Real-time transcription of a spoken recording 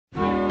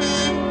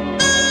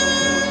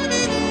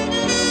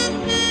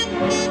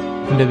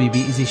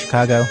WBEZ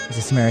Chicago. Is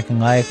This American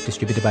Life,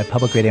 distributed by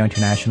Public Radio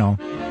International.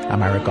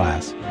 I'm Ira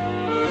Glass.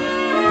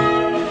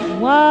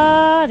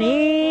 What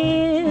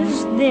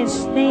is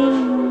this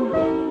thing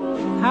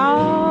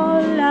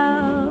called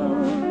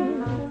love?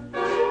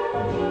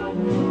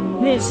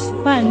 This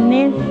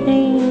funny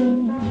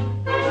thing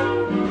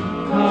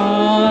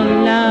called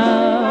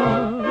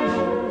love.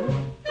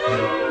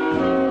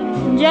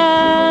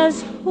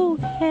 Just who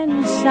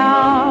can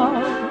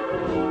solve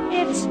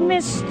its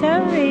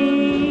mystery?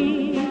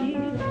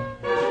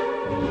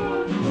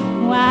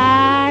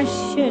 Why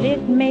should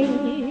it make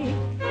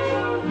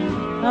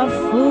a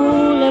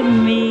fool of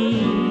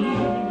me?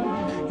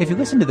 If you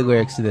listen to the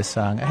lyrics of this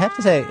song, I have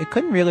to say, it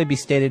couldn't really be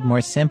stated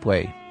more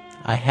simply.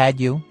 I had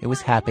you, it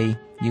was happy,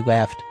 you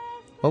left.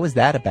 What was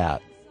that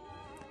about?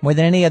 More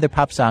than any other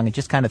pop song, it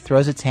just kind of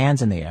throws its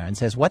hands in the air and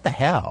says, what the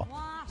hell?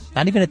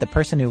 Not even at the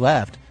person who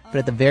left, but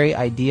at the very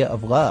idea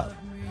of love.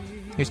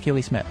 Here's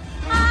Keely Smith.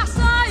 I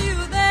saw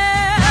you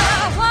there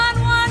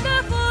one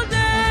wonderful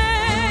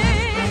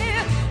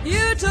day.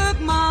 You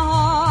took my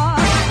heart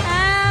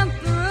and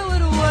threw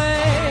it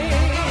away.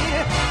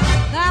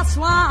 That's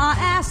why I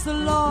asked the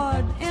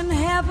Lord in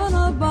heaven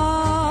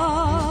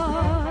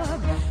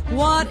above,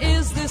 what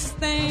is this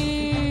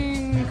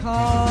thing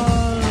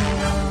called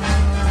love?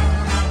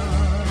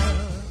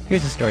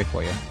 Here's a story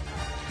for you.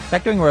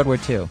 Back during World War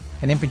II,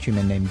 an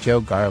infantryman named Joe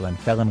Garland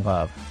fell in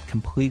love,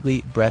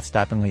 completely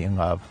breath-stoppingly in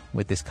love,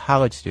 with this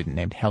college student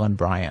named Helen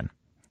Bryan.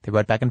 They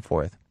wrote back and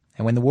forth,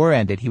 and when the war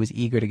ended, he was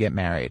eager to get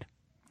married.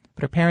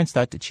 But her parents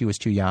thought that she was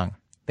too young.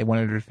 They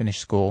wanted her to finish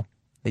school.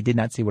 They did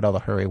not see what all the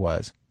hurry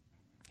was.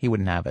 He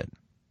wouldn't have it.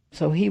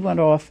 So he went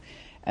off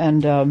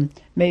and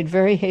made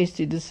very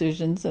hasty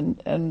decisions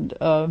and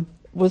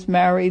was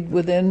married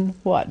within,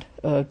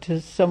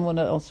 to someone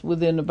else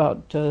within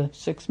about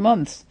 6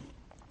 months.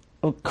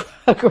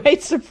 A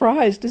great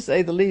surprise, to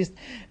say the least,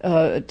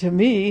 to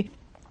me.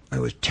 I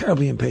was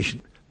terribly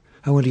impatient.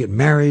 I wanted to get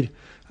married.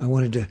 I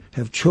wanted to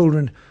have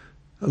children,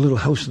 a little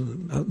house out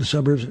in the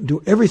suburbs, and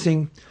do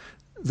everything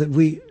that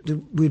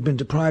we'd been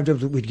deprived of,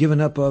 that we'd given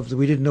up of, that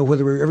we didn't know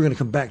whether we were ever going to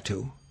come back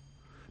to.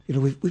 You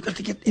know, we've got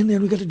to get in there,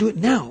 and we've got to do it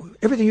now.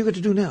 Everything you've got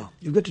to do now.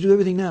 You've got to do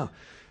everything now.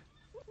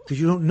 Because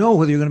you don't know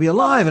whether you're going to be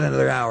alive in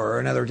another hour or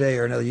another day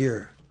or another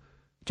year.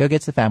 Joe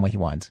gets the family he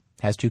wants,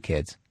 has 2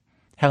 kids.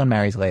 Helen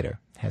marries later,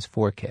 has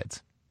 4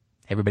 kids.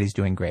 Everybody's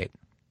doing great.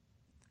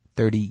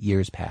 30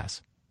 years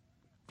pass.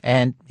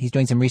 And he's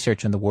doing some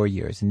research on the war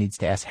years and needs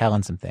to ask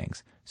Helen some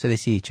things. So they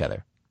see each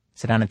other,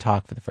 sit down and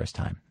talk for the first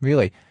time.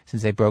 Really,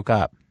 since they broke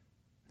up,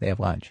 they have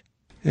lunch.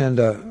 And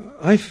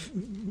I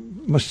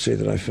must say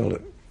that I felt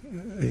a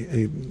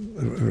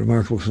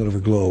remarkable sort of a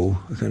glow,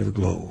 a kind of a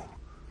glow.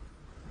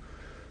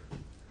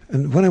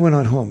 And when I went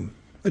on home,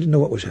 I didn't know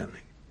what was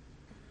happening.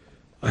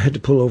 I had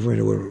to pull over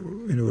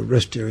into a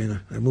rest area, and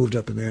I moved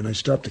up in there, and I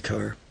stopped the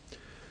car,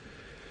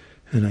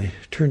 and I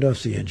turned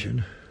off the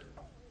engine,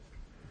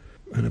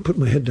 and I put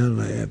my head down,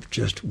 and I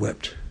just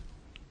wept.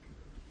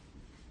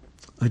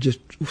 I just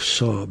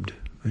sobbed.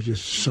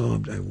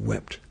 I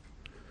wept.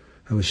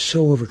 I was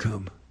so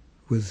overcome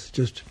with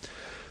just,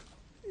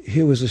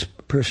 here was this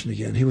person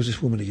again, here was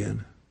this woman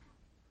again.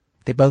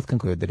 They both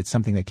conclude that it's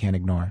something they can't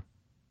ignore.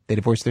 They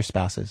divorce their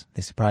spouses,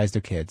 they surprise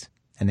their kids,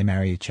 and they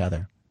marry each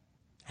other.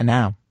 And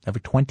now, over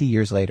 20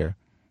 years later,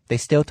 they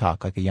still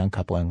talk like a young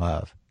couple in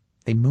love.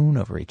 They moon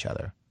over each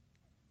other.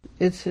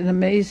 It's an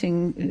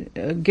amazing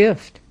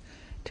gift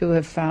to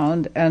have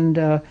found, and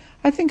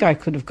I think I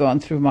could have gone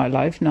through my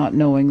life not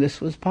knowing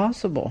this was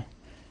possible.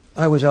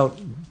 I was out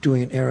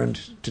doing an errand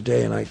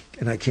today, and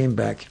I came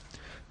back,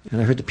 and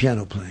I heard the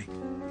piano playing.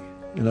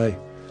 And I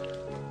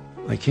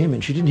came in.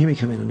 She didn't hear me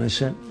come in, and I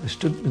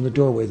stood in the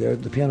doorway there.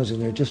 The piano's in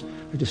there. I just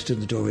stood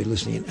in the doorway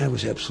listening, and I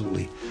was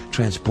absolutely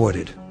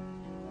transported.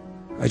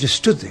 I just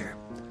stood there,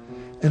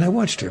 and I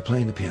watched her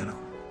playing the piano,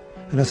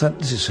 and I thought,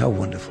 this is how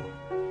wonderful.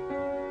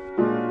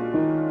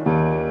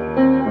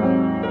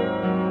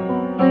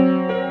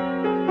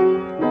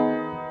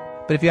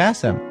 But if you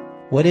ask them,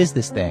 what is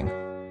this thing?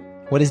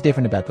 What is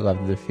different about the love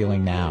that they're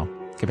feeling now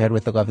compared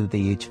with the love that they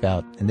each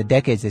felt in the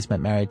decades they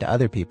spent married to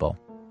other people?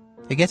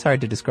 It gets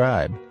hard to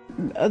describe.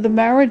 The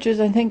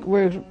marriages, I think,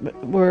 were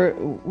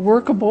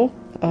workable,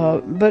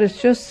 but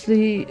it's just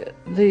the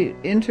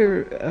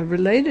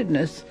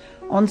interrelatedness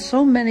on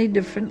so many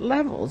different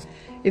levels.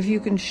 If you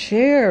can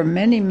share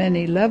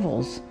many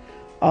levels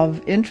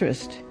of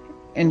interest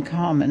in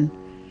common,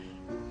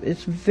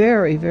 it's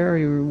very,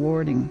 very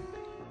rewarding.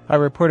 Our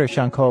reporter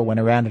Sean Cole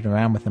went around and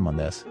around with him on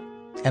this.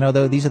 And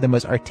although these are the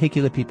most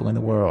articulate people in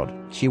the world,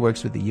 she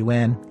works with the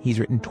UN, he's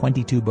written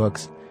 22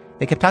 books,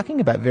 they kept talking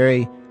about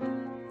very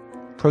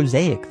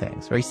prosaic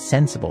things, very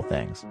sensible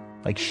things,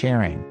 like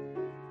sharing.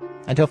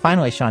 Until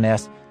finally Sean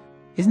asked,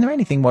 isn't there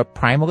anything more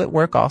primal at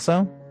work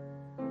also?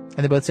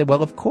 And they both said,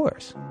 well, of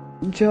course.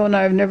 Joe and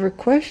I have never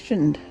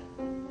questioned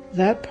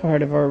that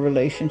part of our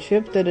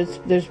relationship, that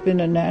there's been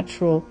a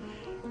natural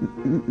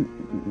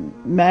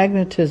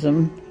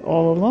magnetism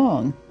all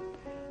along.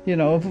 You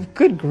know,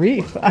 good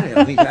grief. I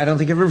don't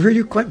think I've ever heard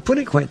you put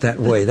it quite that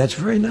way. That's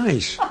very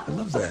nice. I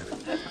love that.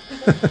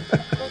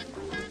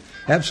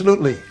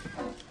 Absolutely.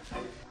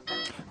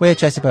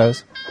 Which, I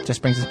suppose,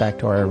 just brings us back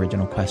to our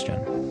original question.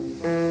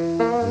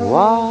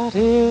 What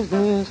is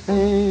this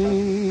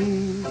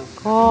thing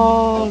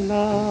called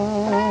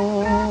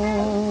love?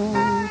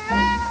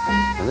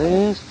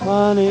 This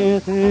funny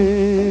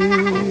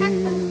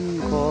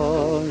thing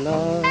called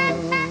love.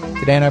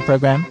 Today in our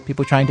program,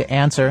 people trying to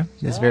answer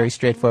this very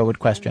straightforward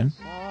question.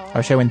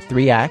 Our show in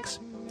 3 acts.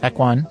 Act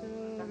 1,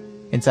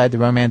 inside the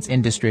romance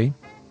industry.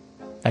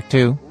 Act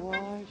 2,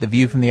 the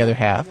view from the other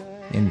half.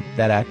 In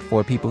that act,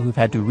 for people who've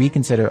had to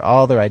reconsider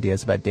all their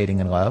ideas about dating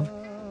and love.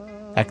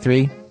 Act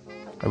 3,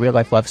 a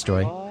real-life love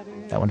story.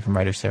 That one from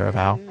writer Sarah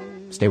Vowell.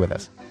 Stay with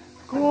us.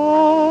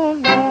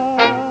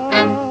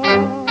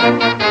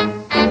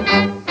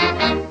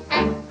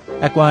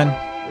 Act 1.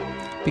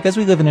 Because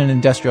we live in an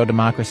industrial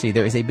democracy,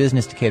 there is a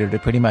business to cater to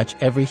pretty much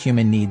every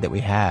human need that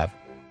we have.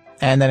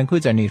 And that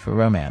includes our need for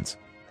romance.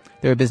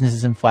 There are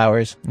businesses in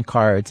flowers, and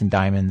cards, and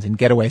diamonds, and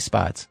getaway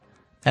spots.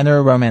 And there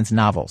are romance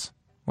novels,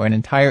 where an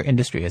entire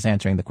industry is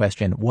answering the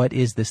question, what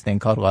is this thing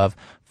called love,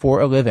 for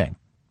a living?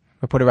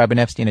 Reporter Robin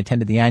Epstein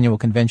attended the annual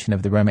convention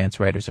of the Romance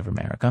Writers of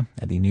America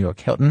at the New York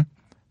Hilton.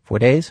 4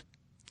 days,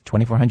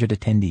 2,400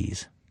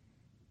 attendees.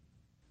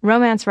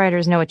 Romance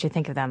writers know what you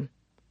think of them,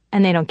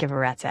 and they don't give a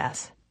rat's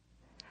ass.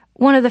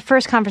 One of the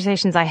first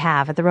conversations I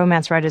have at the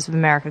Romance Writers of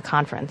America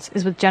conference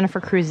is with Jennifer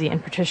Cruzy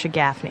and Patricia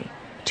Gaffney,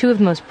 2 of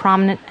the most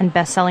prominent and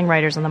best-selling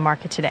writers on the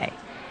market today.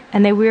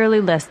 And they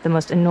wearily list the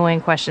most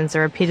annoying questions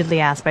they're repeatedly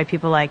asked by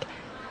people like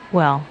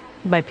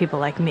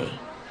me.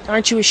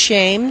 Aren't you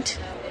ashamed?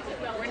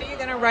 When are you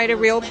going to write a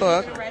real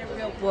book?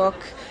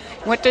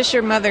 What does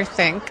your mother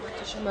think?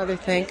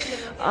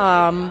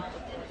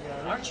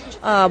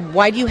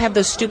 Why do you have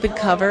those stupid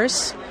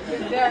covers?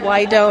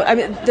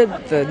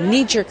 The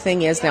knee-jerk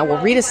thing is now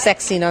we'll read a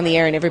sex scene on the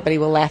air and everybody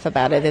will laugh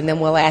about it, and then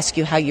we'll ask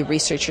you how you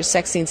research your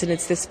sex scenes, and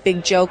it's this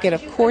big joke, and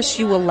of course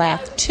you will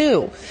laugh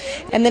too.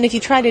 And then if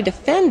you try to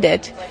defend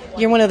it,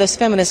 you're one of those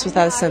feminists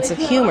without a sense of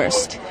humor.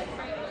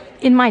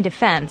 In my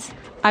defense,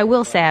 I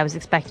will say I was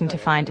expecting to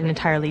find an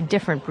entirely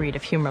different breed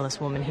of humorless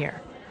woman here.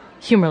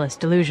 Humorless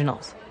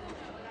delusionals.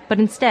 But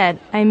instead,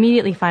 I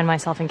immediately find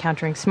myself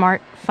encountering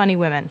smart, funny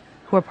women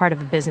who are part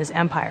of a business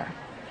empire.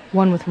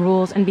 One with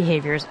rules and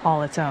behaviors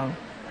all its own.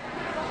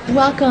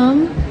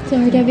 Welcome to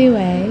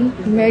RWA.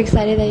 I'm very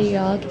excited that you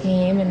all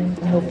came, and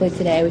hopefully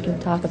today we can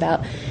talk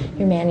about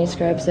your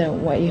manuscripts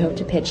and what you hope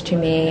to pitch to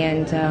me,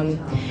 and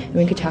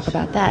we could talk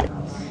about that.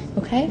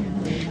 Okay?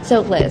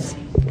 So, Liz,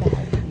 go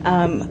ahead.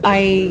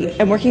 I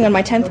am working on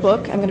my 10th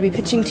book. I'm going to be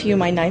pitching to you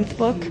my 9th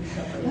book.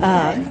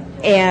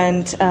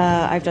 And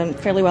I've done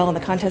fairly well on the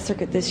contest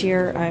circuit this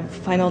year. I've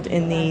finaled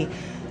in the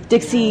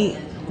Dixie,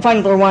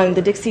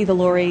 the Dixie, the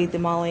Lori, the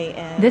Molly,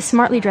 and... This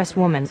smartly dressed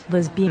woman,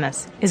 Liz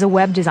Bemis, is a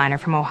web designer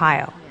from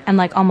Ohio, and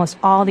like almost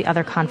all the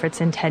other conference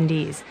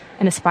attendees,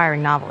 an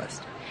aspiring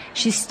novelist.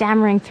 She's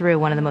stammering through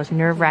one of the most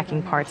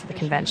nerve-wracking parts of the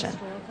convention,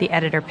 the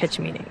editor pitch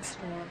meetings.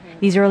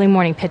 These early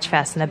morning pitch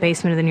fests in the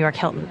basement of the New York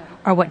Hilton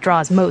are what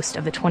draws most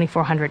of the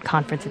 2,400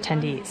 conference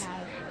attendees.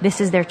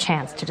 This is their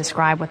chance to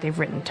describe what they've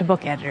written to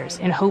book editors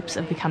in hopes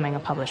of becoming a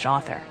published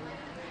author.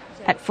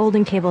 At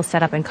folding tables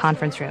set up in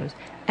conference rooms,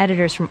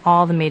 editors from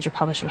all the major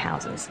publishing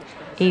houses,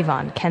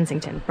 Avon,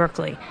 Kensington,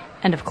 Berkeley,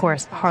 and of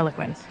course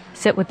Harlequin,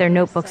 sit with their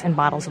notebooks and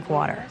bottles of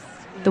water.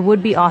 The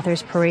would-be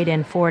authors parade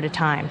in 4 at a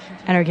time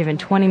and are given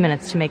 20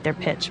 minutes to make their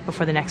pitch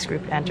before the next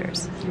group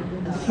enters.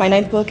 My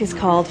 9th book is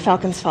called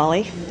Falcon's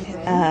Folly.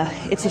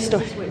 It's a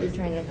story.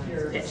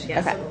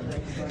 Okay.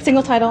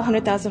 Single title,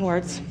 100,000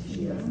 words.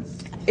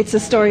 It's the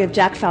story of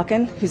Jack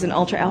Falcon, who's an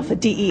ultra-alpha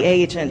DEA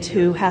agent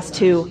who has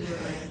to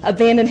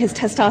abandon his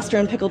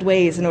testosterone-pickled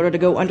ways in order to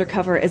go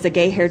undercover as a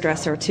gay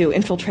hairdresser to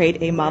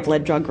infiltrate a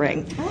mob-led drug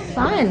ring. Oh,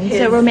 fun.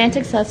 So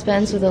romantic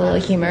suspense with a little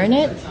humor in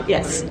it?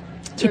 Yes.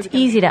 It's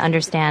easy to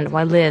understand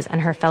why Liz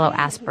and her fellow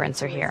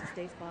aspirants are here.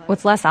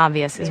 What's less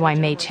obvious is why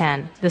May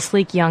Chen, the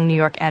sleek young New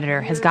York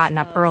editor, has gotten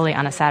up early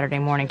on a Saturday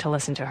morning to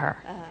listen to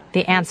her.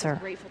 The answer,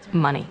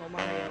 money.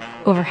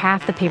 Over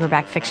half the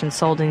paperback fiction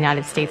sold in the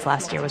United States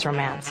last year was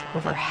romance.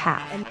 Over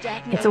half.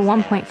 It's a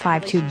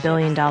 $1.52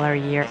 billion a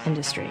year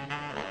industry.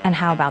 And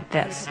how about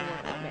this?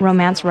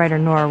 Romance writer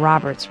Nora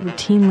Roberts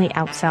routinely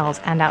outsells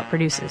and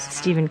outproduces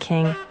Stephen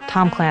King,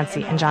 Tom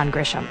Clancy, and John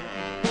Grisham.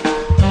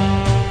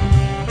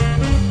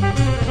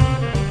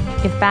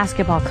 If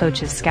basketball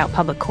coaches scout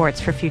public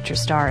courts for future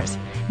stars,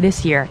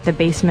 this year the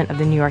basement of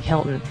the New York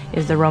Hilton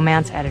is the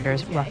romance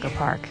editor's Rucker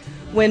Park.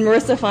 When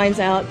Marissa finds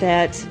out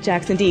that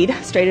Jack's indeed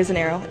straight as an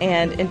arrow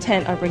and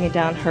intent on bringing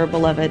down her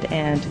beloved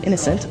and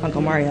innocent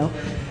Uncle Mario,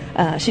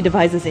 she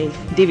devises a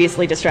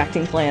deviously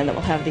distracting plan that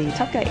will have the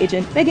tough guy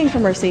agent begging for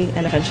mercy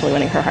and eventually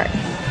winning her heart.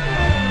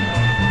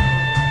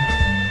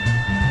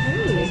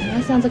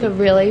 That sounds like a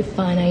really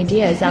fun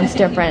idea. It sounds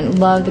different.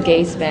 Love the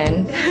gay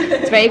spin.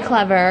 It's very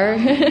clever.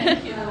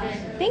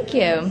 Thank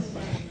you.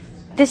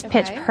 This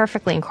pitch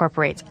perfectly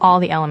incorporates all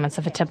the elements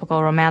of a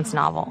typical romance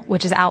novel,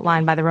 which is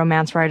outlined by the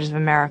Romance Writers of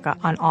America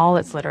on all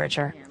its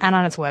literature and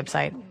on its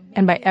website,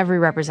 and by every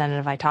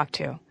representative I talk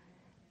to.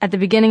 At the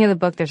beginning of the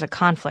book, there's a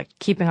conflict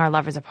keeping our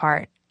lovers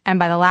apart, and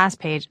by the last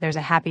page, there's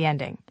a happy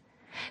ending.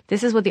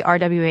 This is what the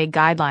RWA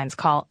guidelines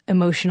call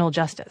emotional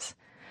justice.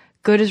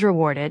 Good is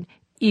rewarded,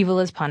 evil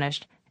is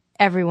punished,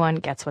 everyone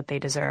gets what they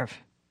deserve.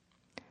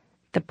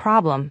 The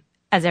problem,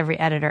 as every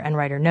editor and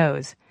writer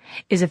knows,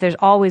 is if there's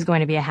always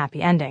going to be a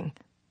happy ending,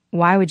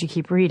 why would you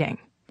keep reading?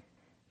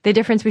 The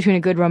difference between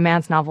a good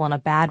romance novel and a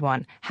bad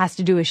one has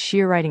to do with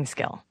sheer writing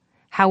skill,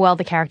 how well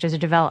the characters are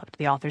developed,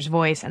 the author's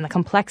voice, and the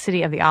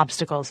complexity of the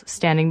obstacles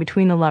standing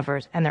between the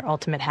lovers and their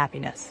ultimate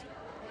happiness.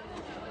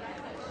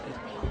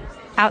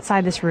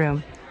 Outside this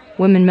room,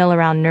 women mill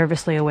around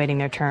nervously awaiting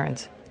their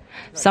turns.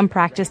 Some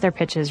practice their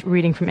pitches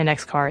reading from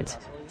index cards.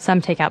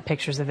 Some take out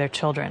pictures of their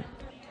children.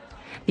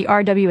 The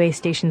RWA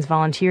stations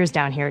volunteers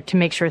down here to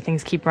make sure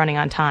things keep running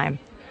on time.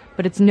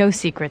 But it's no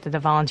secret that the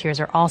volunteers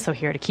are also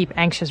here to keep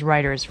anxious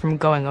writers from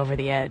going over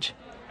the edge.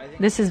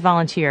 This is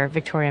volunteer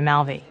Victoria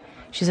Malvey.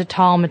 She's a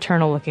tall,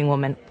 maternal-looking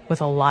woman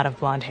with a lot of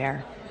blonde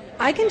hair.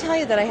 I can tell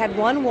you that I had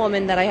one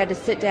woman that I had to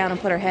sit down and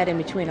put her head in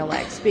between her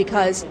legs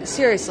because,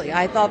 seriously,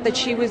 I thought that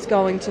she was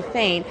going to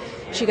faint.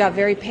 She got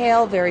very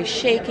pale, very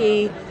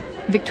shaky.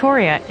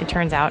 Victoria, it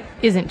turns out,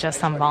 isn't just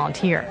some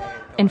volunteer.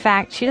 In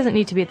fact, she doesn't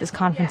need to be at this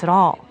conference at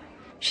all.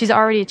 She's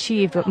already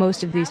achieved what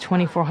most of these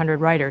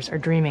 2,400 writers are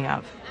dreaming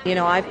of. You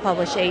know, I've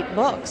published 8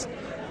 books.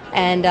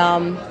 And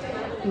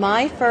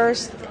my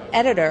first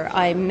editor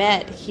I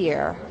met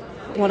here,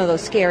 one of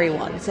those scary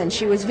ones, and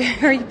she was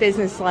very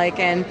businesslike.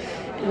 And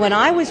when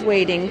I was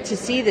waiting to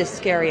see this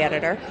scary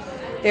editor,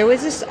 there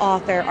was this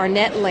author,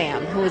 Arnett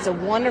Lamb, who is a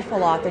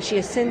wonderful author. She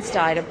has since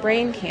died of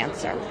brain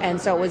cancer,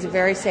 and so it was a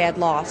very sad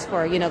loss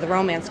for, you know, the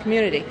romance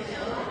community.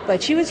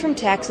 But she was from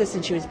Texas,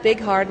 and she was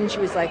big-hearted, and she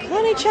was like,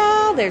 honey,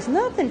 child, there's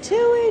nothing to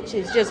it.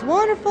 She's just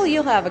wonderful.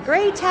 You'll have a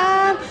great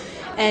time.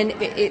 And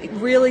it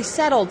really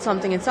settled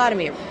something inside of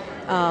me.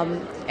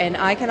 And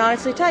I can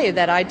honestly tell you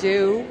that I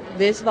do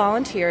this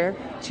volunteer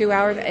 2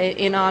 hours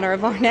in honor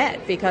of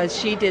Arnett because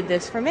she did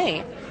this for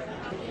me.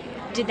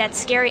 Did that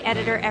scary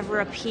editor ever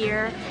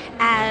appear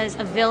as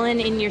a villain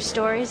in your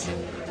stories?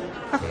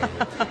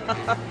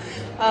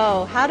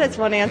 Oh, how does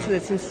one answer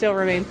this and still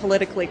remain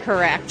politically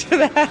correct?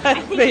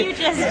 I think you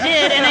just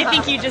did, and I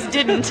think you just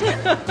didn't.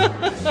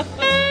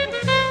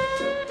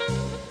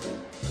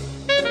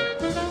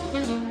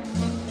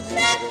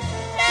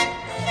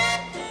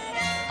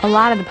 A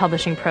lot of the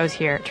publishing pros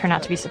here turn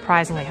out to be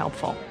surprisingly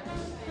helpful,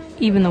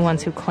 even the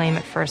ones who claim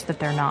at first that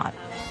they're not.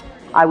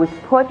 I was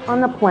put on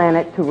the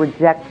planet to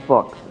reject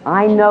books.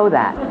 I know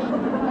that.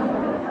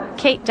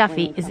 Kate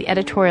Duffy is the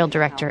editorial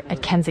director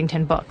at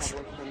Kensington Books.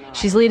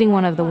 She's leading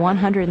one of the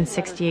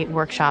 168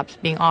 workshops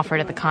being offered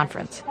at the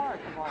conference.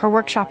 Her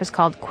workshop is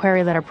called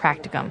Query Letter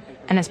Practicum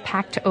and is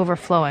packed to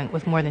overflowing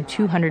with more than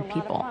 200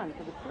 people.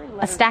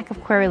 A stack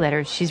of query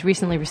letters she's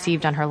recently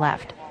received on her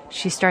left.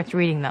 She starts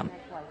reading them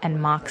and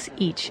mocks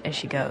each as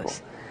she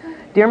goes.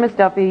 Dear Miss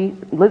Duffy,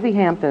 Lizzie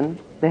Hampton,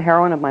 the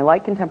heroine of my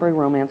light contemporary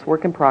romance,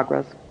 Work in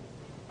Progress,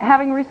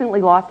 having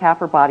recently lost half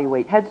her body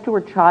weight, heads to her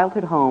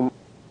childhood home,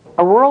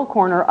 a rural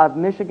corner of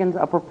Michigan's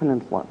Upper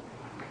Peninsula.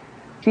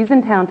 She's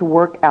in town to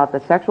work out the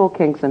sexual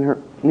kinks in her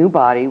new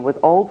body with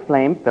old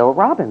flame Phil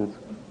Robbins.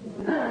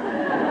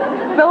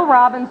 Phil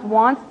Robbins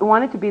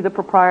wanted to be the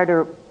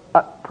proprietor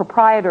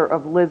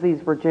of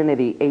Lizzie's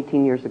virginity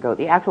 18 years ago.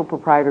 The actual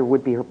proprietor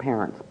would be her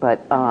parents,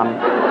 but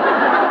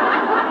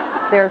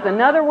there's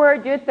another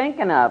word you're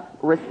thinking of.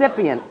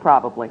 Recipient,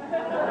 probably.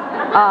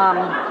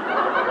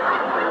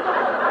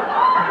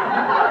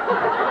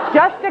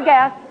 Just a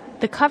guess.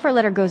 The cover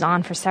letter goes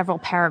on for several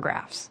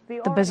paragraphs.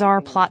 The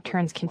bizarre plot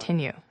turns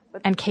continue,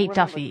 and Kate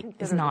Duffy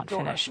is not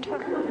finished.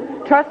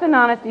 Trust and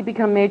honesty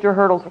become major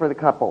hurdles for the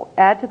couple.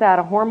 Add to that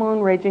a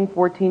hormone-raging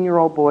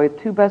 14-year-old boy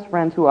with 2 best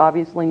friends who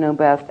obviously know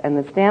best, and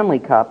the Stanley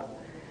Cup,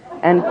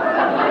 and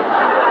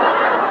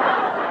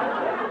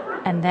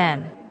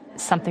then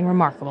something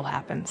remarkable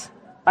happens.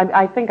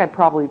 I think I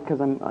probably, because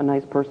I'm a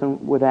nice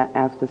person, would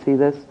ask to see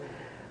this.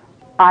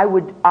 I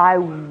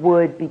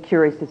would be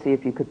curious to see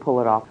if you could pull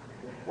it off.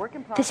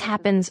 This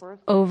happens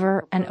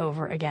over and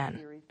over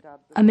again.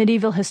 A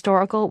medieval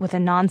historical with a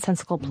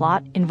nonsensical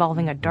plot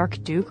involving a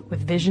dark duke with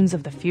visions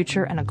of the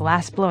future and a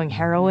glass-blowing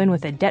heroine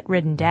with a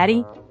debt-ridden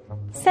daddy?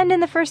 Send in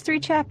the first 3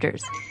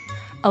 chapters.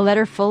 A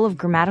letter full of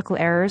grammatical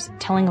errors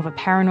telling of a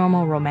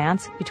paranormal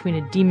romance between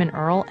a demon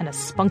earl and a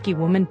spunky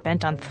woman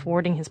bent on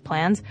thwarting his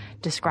plans,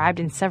 described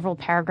in several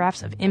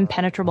paragraphs of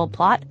impenetrable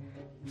plot?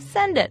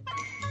 Send it.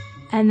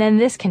 And then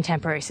this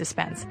contemporary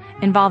suspense,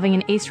 involving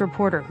an ace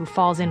reporter who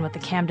falls in with the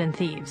Camden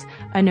Thieves,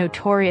 a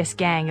notorious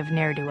gang of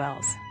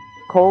ne'er-do-wells.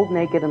 Cold,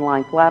 naked, and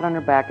lying flat on her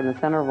back in the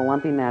center of a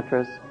lumpy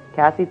mattress,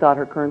 Cassie thought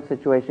her current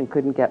situation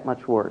couldn't get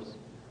much worse.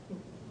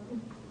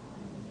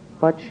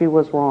 But she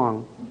was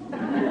wrong.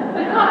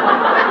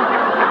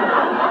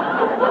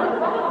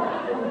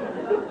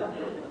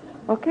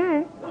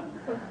 Okay.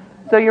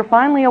 So you're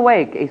finally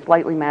awake, a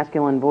slightly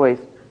masculine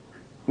voice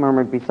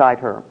murmured beside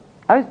her.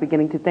 I was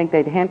beginning to think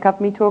they'd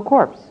handcuffed me to a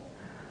corpse.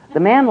 The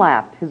man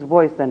laughed. His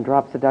voice then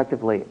dropped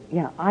seductively.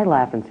 Yeah, I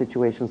laugh in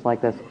situations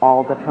like this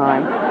all the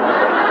time.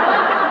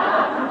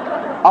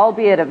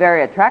 albeit a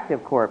very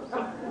attractive corpse.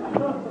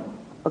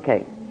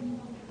 Okay,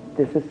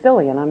 this is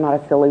silly, and I'm not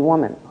a silly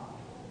woman.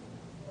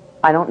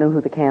 I don't know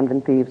who the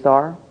Camden thieves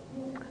are,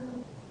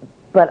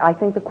 but I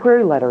think the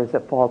query letter is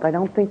at fault. I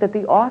don't think that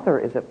the author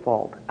is at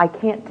fault. I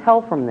can't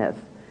tell from this.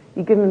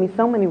 You've given me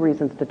so many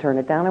reasons to turn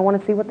it down. I want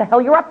to see what the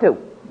hell you're up to.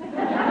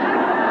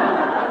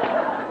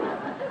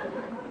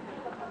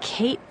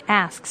 Kate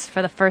asks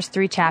for the first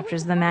 3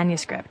 chapters of the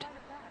manuscript.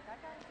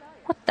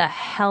 What the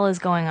hell is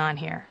going on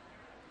here?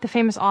 The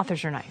famous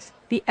authors are nice.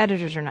 The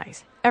editors are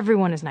nice.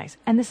 Everyone is nice.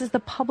 And this is the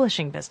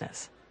publishing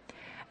business.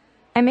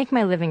 I make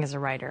my living as a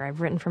writer.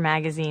 I've written for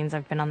magazines.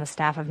 I've been on the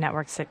staff of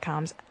network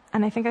sitcoms.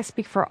 And I think I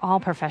speak for all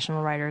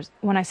professional writers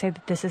when I say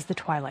that this is the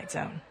twilight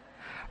zone.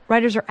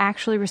 Writers are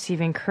actually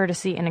receiving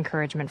courtesy and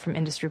encouragement from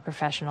industry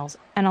professionals,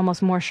 and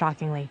almost more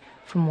shockingly,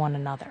 from one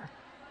another.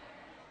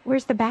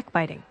 Where's the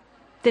backbiting?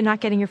 The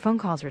not getting your phone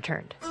calls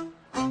returned?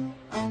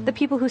 The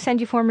people who send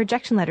you form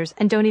rejection letters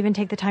and don't even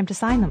take the time to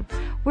sign them?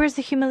 Where's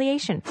the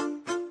humiliation?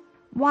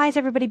 Why is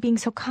everybody being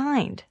so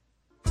kind?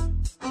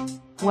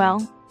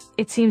 Well,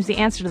 it seems the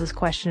answer to this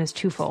question is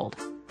twofold.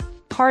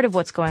 Part of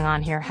what's going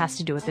on here has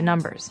to do with the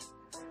numbers.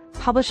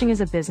 Publishing is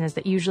a business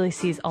that usually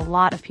sees a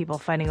lot of people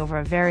fighting over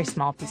a very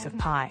small piece of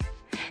pie.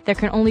 There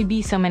can only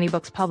be so many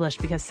books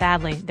published because,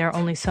 sadly, there are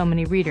only so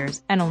many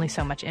readers and only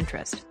so much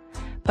interest.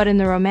 But in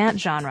the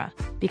romance genre,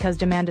 because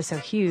demand is so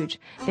huge,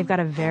 they've got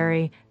a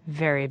very,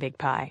 very big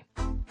pie.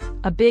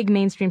 A big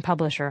mainstream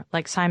publisher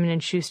like Simon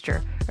 &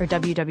 Schuster or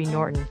W.W.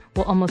 Norton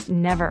will almost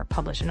never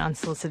publish an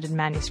unsolicited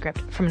manuscript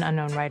from an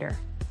unknown writer.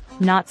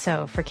 Not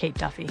so for Kate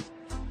Duffy.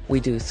 We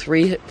do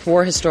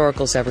 4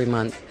 historicals every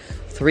month,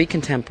 3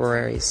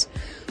 contemporaries,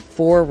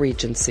 4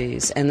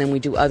 regencies, and then we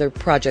do other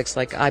projects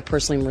like I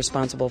personally am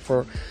responsible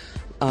for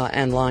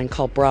and line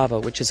called Bravo,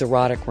 which is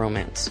erotic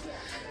romance.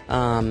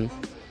 I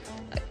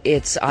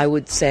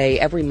would say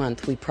every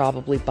month we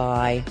probably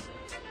buy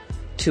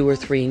 2 or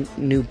 3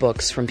 new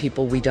books from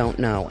people we don't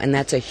know, and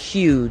that's a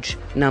huge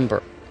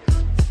number.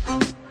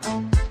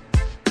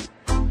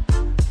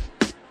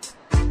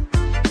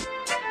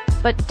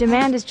 But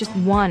demand is just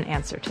one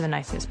answer to the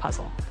niceness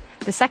puzzle.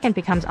 The second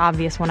becomes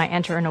obvious when I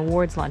enter an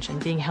awards luncheon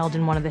being held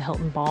in one of the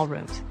Hilton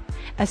ballrooms.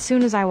 As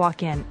soon as I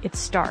walk in, it's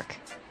stark.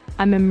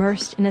 I'm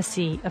immersed in a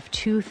sea of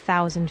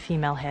 2,000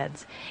 female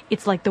heads.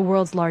 It's like the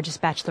world's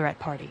largest bachelorette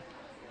party.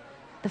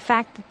 The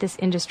fact that this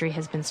industry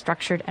has been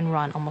structured and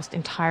run almost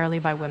entirely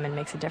by women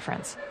makes a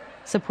difference.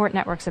 Support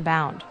networks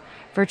abound.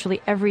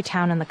 Virtually every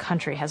town in the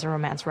country has a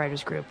romance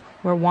writers group,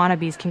 where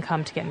wannabes can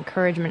come to get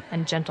encouragement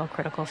and gentle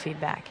critical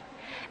feedback.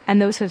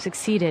 And those who have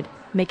succeeded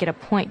make it a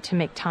point to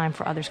make time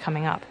for others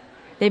coming up.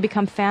 They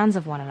become fans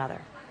of one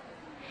another.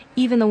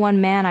 Even the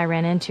one man I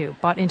ran into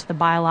bought into the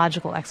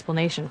biological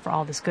explanation for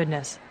all this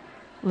goodness.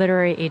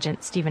 Literary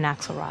agent Stephen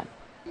Axelrod.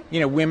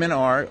 Women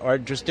are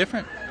just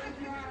different.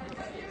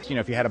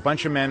 If you had a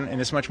bunch of men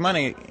and this much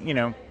money,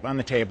 on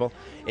the table,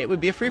 it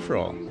would be a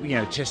free-for-all.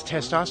 Just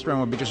testosterone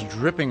would be just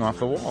dripping off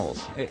the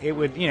walls. It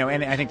would,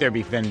 and I think there'd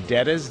be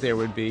vendettas,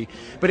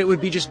 but it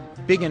would be just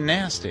big and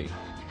nasty.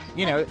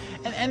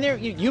 And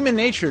human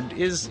nature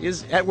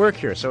is at work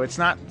here. So it's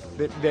not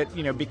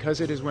that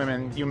because it is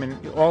women,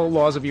 all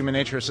laws of human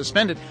nature are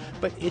suspended,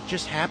 but it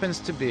just happens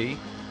to be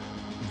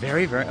a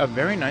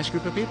very nice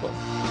group of people.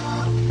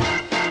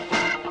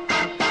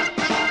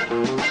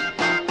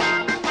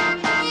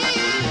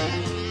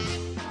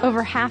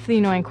 Over half the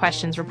annoying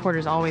questions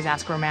reporters always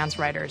ask romance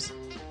writers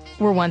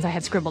were ones I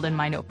had scribbled in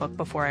my notebook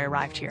before I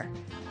arrived here.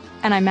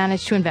 And I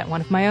managed to invent one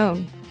of my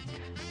own.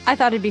 I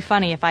thought it'd be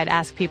funny if I'd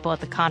ask people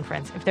at the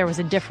conference if there was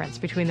a difference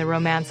between the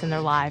romance in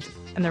their lives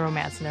and the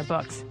romance in their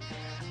books.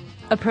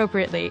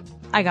 Appropriately,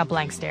 I got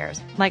blank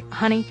stares. Like,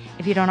 honey,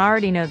 if you don't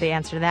already know the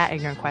answer to that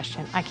ignorant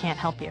question, I can't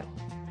help you.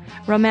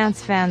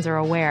 Romance fans are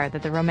aware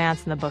that the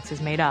romance in the books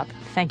is made up.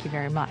 Thank you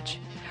very much.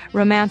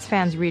 Romance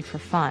fans read for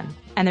fun,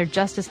 and they're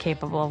just as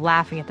capable of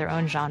laughing at their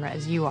own genre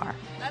as you are.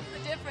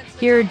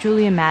 Here are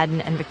Julia Madden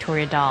and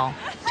Victoria Dahl,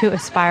 2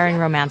 aspiring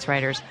romance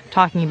writers,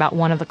 talking about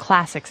one of the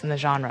classics in the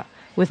genre,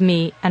 with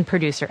me and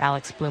producer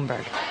Alex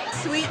Bloomberg.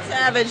 Sweet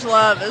Savage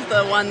Love is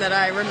the one that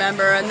I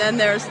remember, and then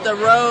there's The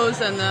Rose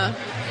and the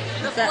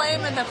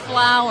Flame and the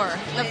Flower.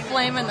 The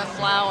Flame and the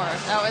Flower.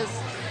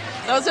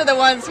 Those are the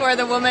ones where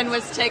the woman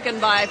was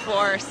taken by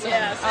force.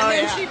 Yes,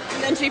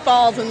 and then she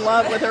falls in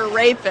love with her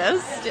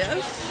rapist.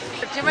 Yes.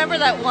 Do you remember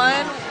that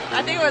one?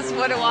 I think it was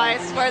Wood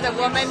Weiss, where the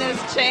woman is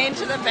chained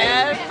to the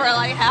bed for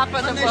like half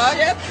of the book.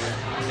 Ship?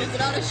 Is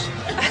it on a ship?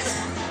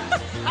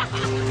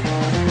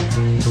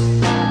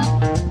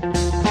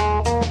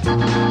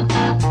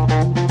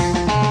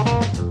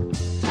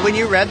 When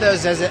you read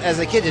those as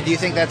a kid, did you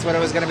think that's what it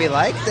was going to be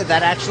like? Did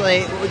that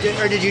actually,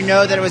 or did you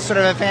know that it was sort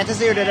of a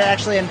fantasy, or did it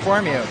actually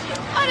inform you?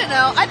 I don't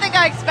know. I think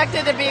I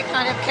expected to be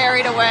kind of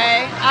carried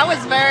away. I was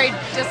very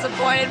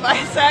disappointed by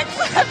sex,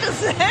 I have to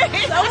say.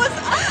 So was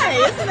I.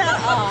 Isn't that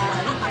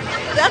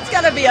odd? That's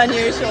got to be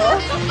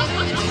unusual.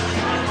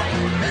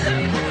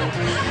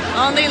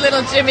 Only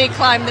little Jimmy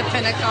climbed the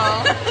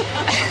pinnacle.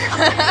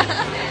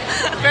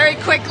 Very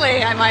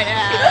quickly, I might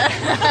add.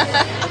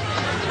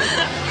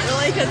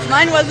 Really? because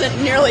mine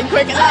wasn't nearly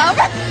quick enough.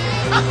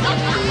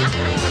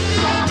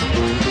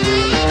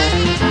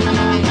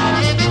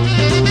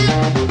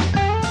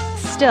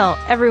 Still,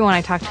 everyone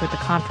I talked to at the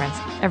conference,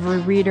 every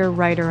reader,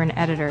 writer, and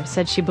editor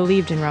said she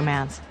believed in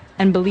romance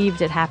and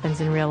believed it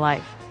happens in real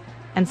life.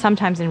 And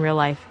sometimes in real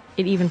life,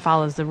 it even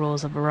follows the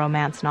rules of a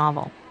romance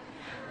novel.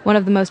 One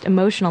of the most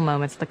emotional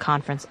moments at the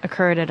conference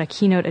occurred at a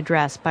keynote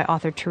address by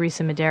author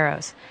Teresa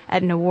Medeiros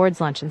at an awards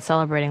luncheon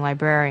celebrating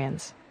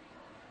librarians.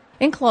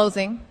 In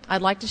closing,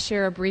 I'd like to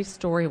share a brief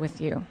story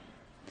with you.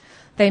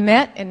 They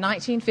met in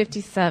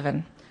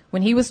 1957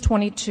 when he was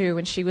 22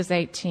 and she was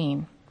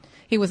 18.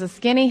 He was a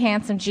skinny,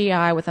 handsome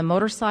GI with a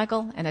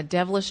motorcycle and a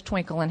devilish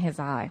twinkle in his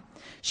eye.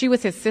 She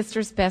was his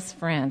sister's best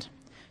friend.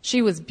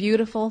 She was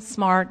beautiful,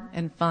 smart,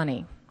 and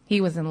funny.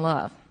 He was in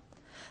love.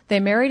 They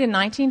married in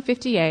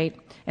 1958,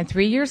 and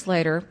 3 years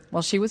later,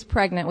 while she was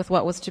pregnant with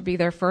what was to be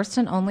their first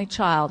and only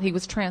child, he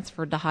was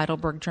transferred to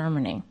Heidelberg,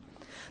 Germany.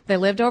 They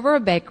lived over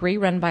a bakery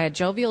run by a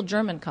jovial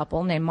German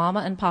couple named Mama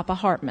and Papa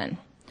Hartmann.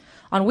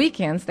 On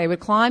weekends, they would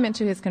climb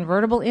into his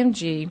convertible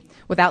MG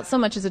without so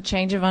much as a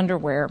change of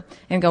underwear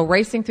and go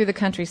racing through the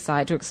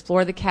countryside to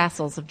explore the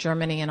castles of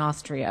Germany and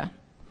Austria.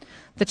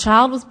 The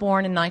child was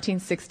born in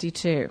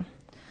 1962.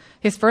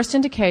 His first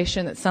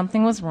indication that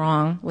something was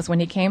wrong was when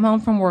he came home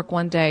from work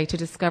one day to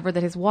discover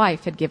that his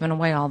wife had given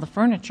away all the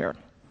furniture.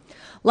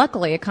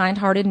 Luckily, a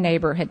kind-hearted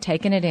neighbor had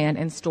taken it in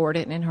and stored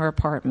it in her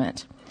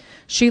apartment.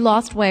 She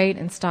lost weight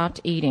and stopped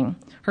eating.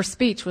 Her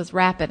speech was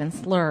rapid and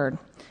slurred.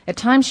 At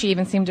times, she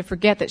even seemed to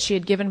forget that she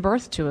had given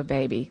birth to a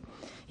baby.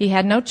 He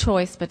had no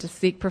choice but to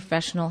seek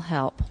professional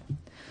help.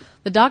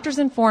 The doctors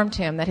informed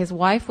him that his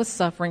wife was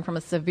suffering from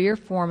a severe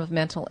form of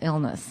mental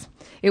illness.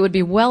 It would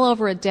be well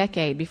over a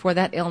decade before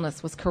that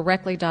illness was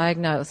correctly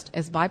diagnosed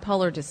as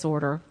bipolar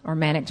disorder or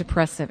manic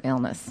depressive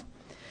illness.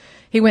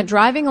 He went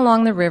driving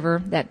along the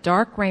river that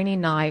dark, rainy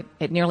night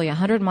at nearly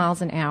 100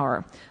 miles an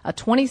hour, a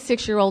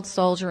 26-year-old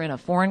soldier in a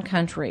foreign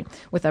country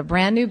with a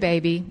brand new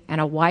baby and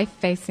a wife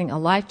facing a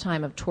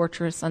lifetime of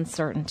torturous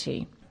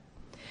uncertainty.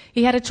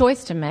 He had a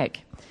choice to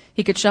make.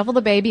 He could shovel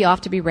the baby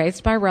off to be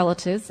raised by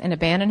relatives and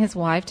abandon his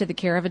wife to the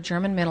care of a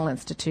German mental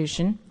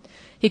institution.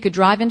 He could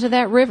drive into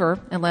that river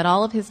and let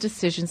all of his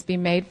decisions be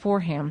made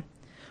for him,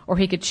 or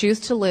he could choose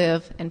to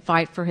live and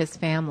fight for his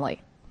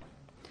family.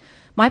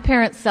 My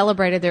parents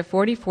celebrated their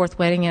 44th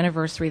wedding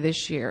anniversary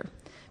this year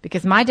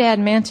because my dad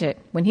meant it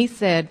when he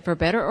said, for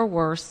better or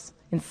worse,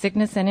 in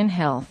sickness and in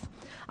health,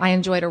 I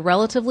enjoyed a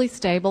relatively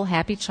stable,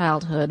 happy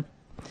childhood,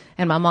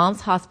 and my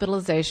mom's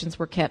hospitalizations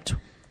were kept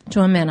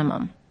to a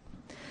minimum.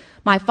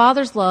 My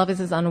father's love is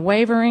as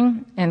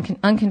unwavering and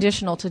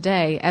unconditional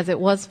today as it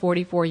was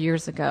 44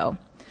 years ago.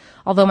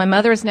 Although my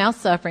mother is now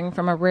suffering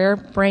from a rare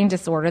brain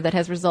disorder that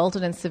has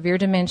resulted in severe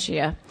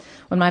dementia,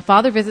 when my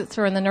father visits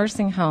her in the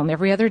nursing home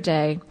every other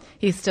day,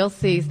 he still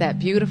sees that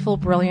beautiful,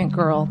 brilliant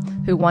girl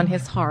who won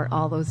his heart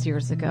all those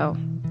years ago.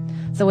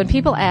 So when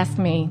people ask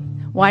me,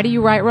 why do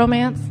you write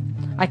romance?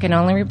 I can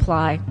only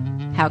reply,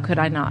 how could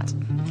I not?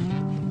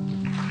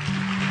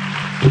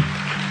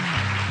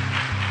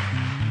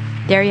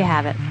 There you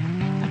have it.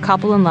 A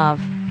couple in love,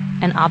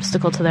 an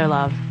obstacle to their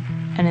love,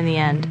 and in the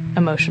end,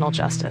 emotional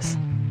justice.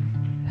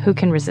 Who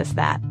can resist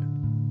that?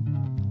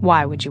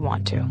 Why would you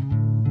want to?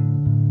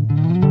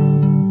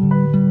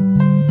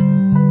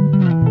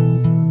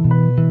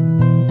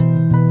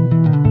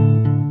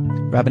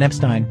 Robin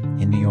Epstein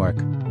in New York.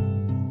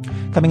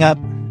 Coming up,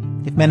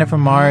 if men are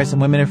from Mars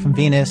and women are from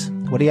Venus,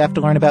 what do you have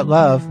to learn about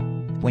love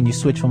when you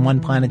switch from one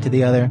planet to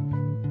the other?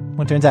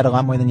 Well, it turns out a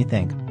lot more than you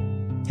think.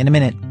 In a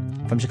minute,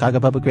 from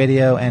Chicago Public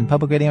Radio and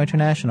Public Radio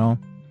International,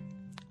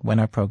 when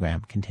our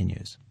program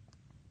continues.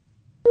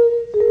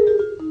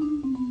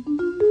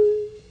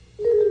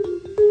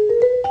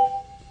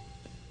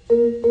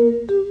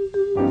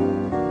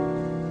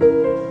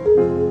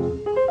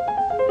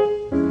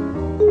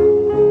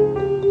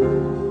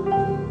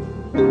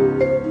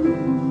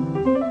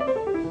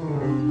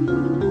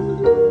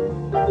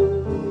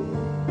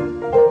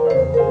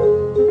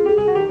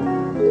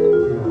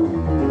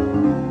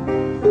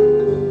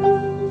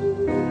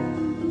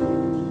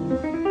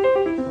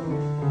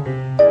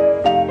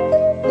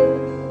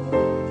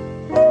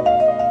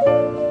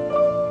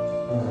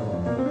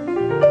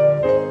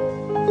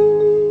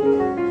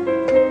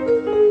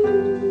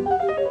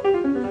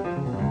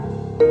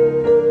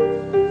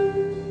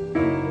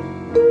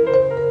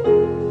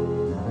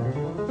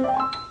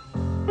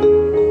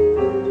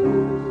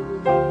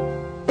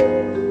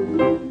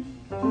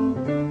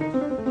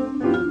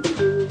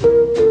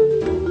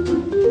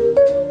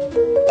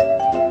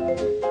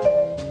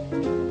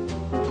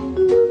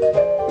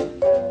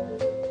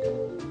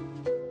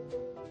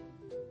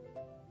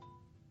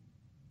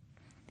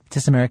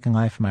 This American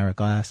Life from Ira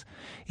Glass.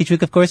 Each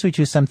week, of course, we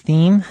choose some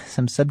theme,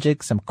 some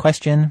subject, some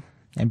question,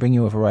 and bring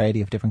you a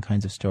variety of different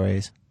kinds of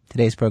stories.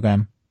 Today's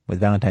program, with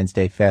Valentine's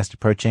Day fast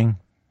approaching,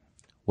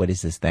 what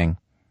is this thing?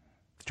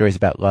 Stories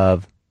about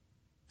love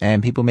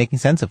and people making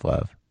sense of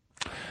love.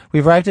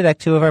 We've arrived at Act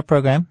 2 of our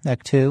program,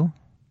 Act 2,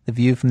 The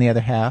View from the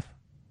Other Half.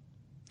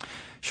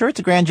 Sure,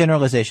 it's a grand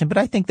generalization, but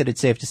I think that it's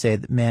safe to say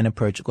that men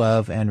approach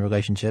love and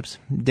relationships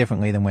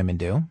differently than women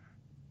do.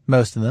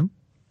 Most of them.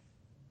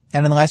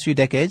 And in the last few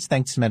decades,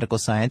 thanks to medical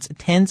science,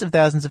 tens of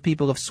thousands of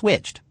people have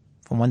switched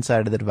from one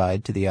side of the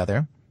divide to the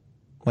other.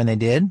 When they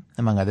did,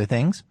 among other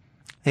things,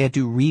 they had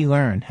to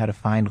relearn how to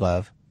find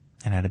love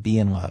and how to be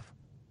in love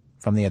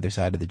from the other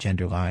side of the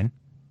gender line.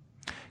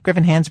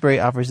 Griffin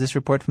Hansberry offers this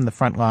report from the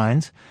front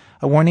lines,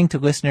 a warning to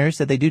listeners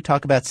that they do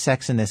talk about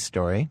sex in this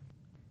story.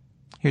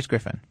 Here's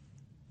Griffin.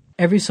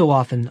 Every so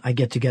often, I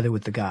get together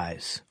with the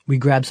guys. We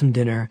grab some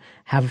dinner,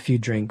 have a few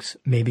drinks,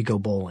 maybe go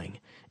bowling.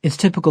 It's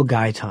typical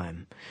guy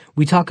time.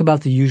 We talk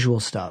about the usual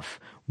stuff.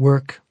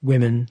 Work,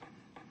 women,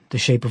 the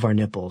shape of our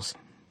nipples.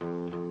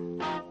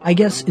 I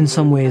guess in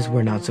some ways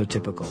we're not so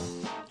typical.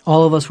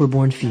 All of us were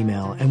born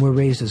female and were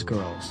raised as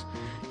girls.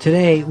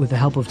 Today, with the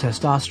help of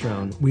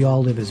testosterone, we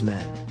all live as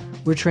men.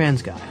 We're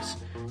trans guys.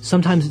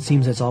 Sometimes it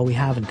seems that's all we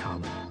have in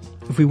common.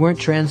 If we weren't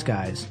trans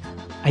guys,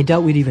 I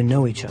doubt we'd even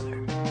know each other.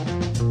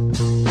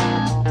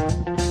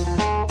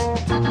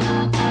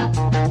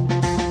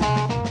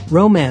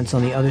 Romance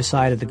on the other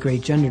side of the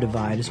great gender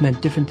divide has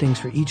meant different things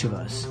for each of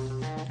us.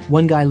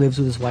 One guy lives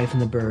with his wife in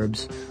the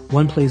burbs,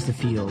 one plays the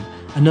field,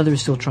 another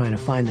is still trying to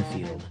find the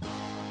field.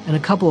 And a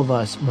couple of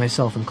us,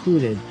 myself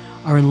included,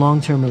 are in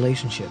long-term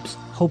relationships,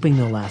 hoping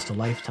they'll last a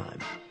lifetime.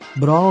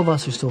 But all of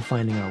us are still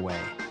finding our way.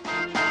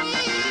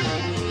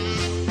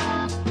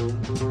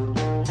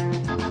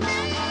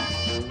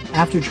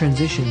 After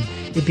transition,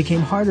 it became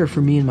harder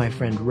for me and my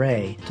friend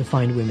Ray to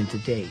find women to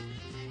date.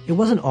 It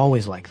wasn't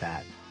always like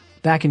that.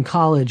 Back in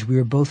college, we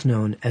were both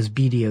known as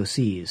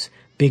BDOCs,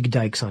 Big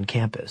Dykes on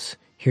Campus.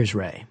 Here's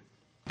Ray.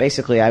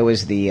 Basically, I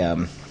was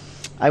the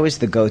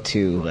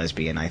go-to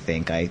lesbian. I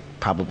think I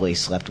probably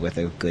slept with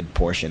a good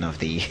portion of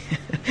the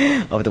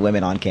of the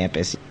women on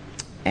campus.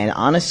 And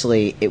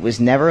honestly, it was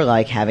never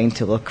like having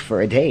to look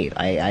for a date.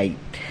 I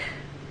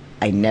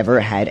never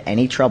had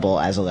any trouble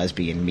as a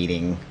lesbian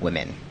meeting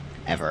women,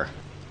 ever.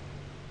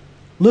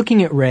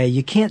 Looking at Ray,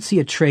 you can't see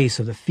a trace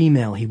of the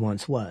female he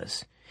once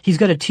was. He's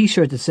got a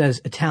t-shirt that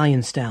says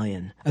Italian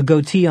Stallion, a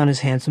goatee on his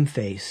handsome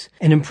face,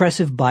 and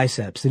impressive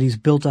biceps that he's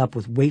built up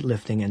with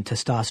weightlifting and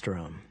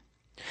testosterone.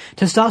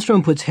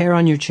 Testosterone puts hair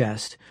on your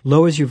chest,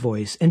 lowers your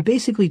voice, and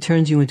basically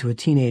turns you into a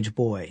teenage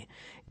boy,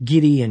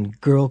 giddy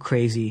and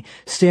girl-crazy,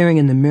 staring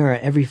in the mirror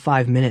every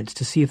 5 minutes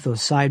to see if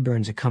those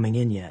sideburns are coming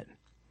in yet.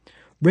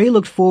 Ray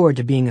looked forward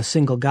to being a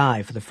single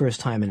guy for the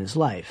first time in his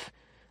life,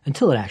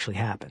 until it actually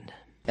happened.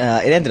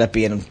 It ended up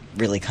being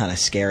really kind of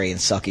scary and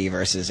sucky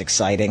versus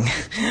exciting.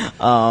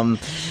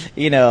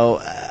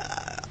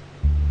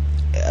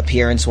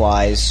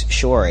 Appearance-wise,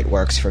 sure, it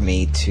works for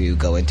me to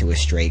go into a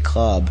straight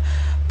club,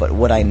 but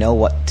would I know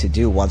what to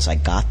do once I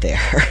got there?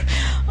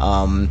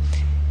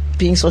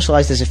 Being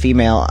socialized as a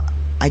female,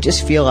 I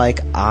just feel like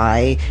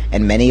I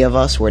and many of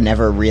us were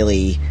never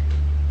really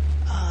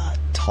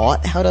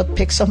taught how to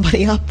pick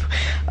somebody up.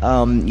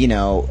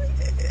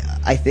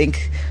 I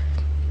think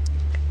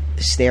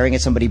staring at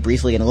somebody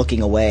briefly and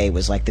looking away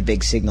was like the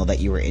big signal that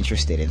you were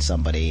interested in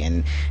somebody,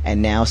 and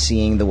now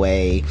seeing the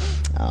way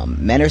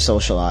men are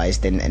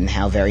socialized and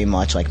how very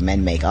much like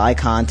men make eye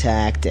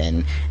contact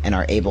and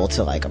are able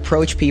to like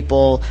approach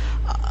people,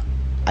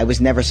 I was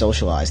never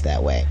socialized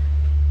that way.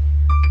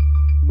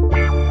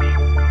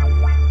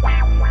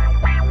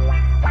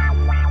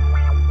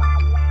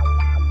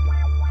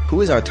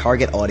 Who is our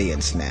target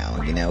audience now?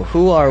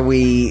 Who are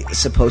we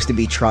supposed to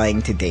be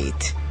trying to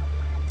date?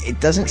 It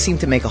doesn't seem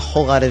to make a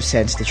whole lot of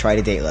sense to try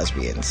to date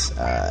lesbians,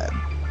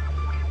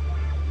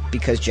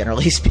 because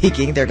generally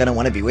speaking, they're going to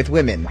want to be with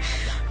women.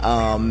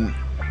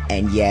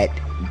 And yet,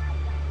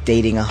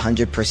 dating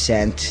 100%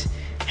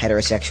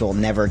 heterosexual,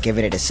 never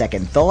given it a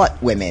second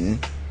thought women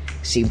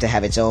seem to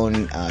have its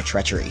own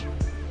treachery,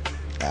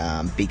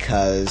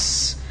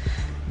 because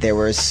there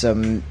were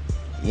some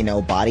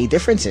body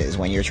differences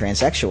when you're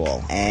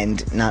transsexual,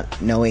 and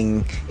not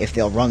knowing if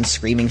they'll run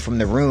screaming from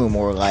the room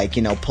or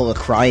pull a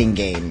crying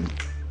game.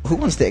 Who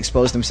wants to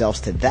expose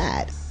themselves to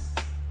that?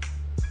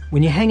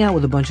 When you hang out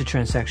with a bunch of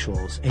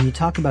transsexuals and you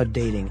talk about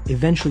dating,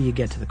 eventually you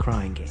get to the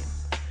crying game.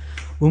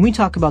 When we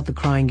talk about the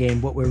crying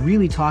game, what we're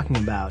really talking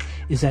about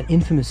is that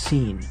infamous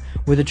scene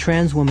where the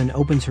trans woman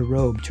opens her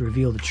robe to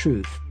reveal the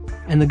truth,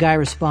 and the guy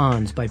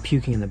responds by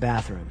puking in the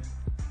bathroom.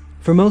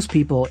 For most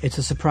people, it's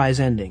a surprise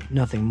ending,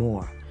 nothing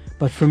more.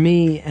 But for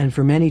me, and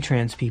for many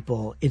trans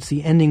people, it's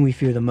the ending we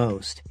fear the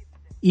most,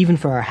 even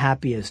for our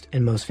happiest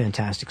and most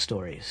fantastic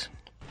stories.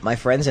 My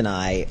friends and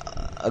I,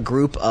 a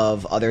group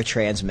of other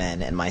trans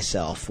men and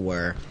myself,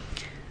 were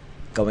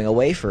going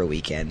away for a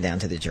weekend down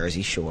to the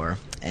Jersey Shore,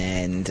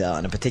 and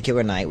on a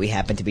particular night we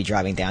happened to be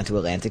driving down to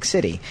Atlantic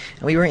City,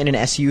 and we were in an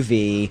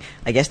SUV.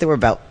 I guess there were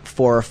about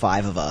 4 or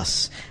 5 of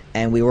us,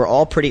 and we were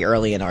all pretty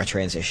early in our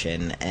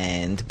transition,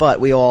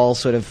 but we all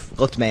sort of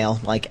looked male,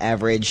 like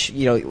average,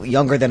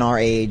 younger than our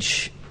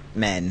age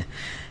men,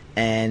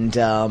 and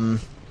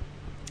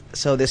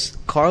so this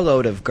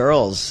carload of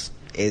girls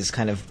is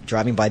kind of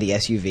driving by the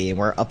SUV, and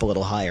we're up a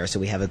little higher, so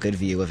we have a good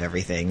view of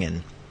everything.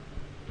 And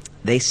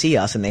they see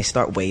us and they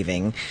start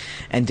waving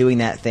and doing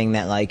that thing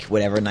that, like,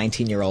 whatever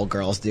 19-year-old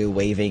girls do,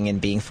 waving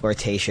and being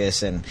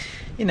flirtatious. And,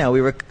 you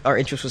know, our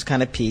interest was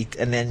kind of piqued.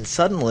 And then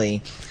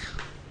suddenly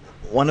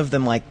one of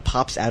them, like,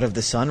 pops out of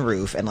the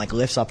sunroof and, like,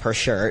 lifts up her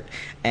shirt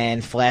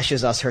and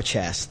flashes us her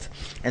chest.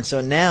 And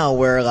so now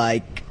we're,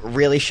 like,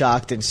 really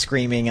shocked and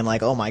screaming and,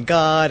 like, oh my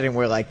God, and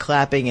we're, like,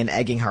 clapping and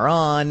egging her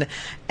on.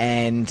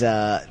 And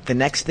the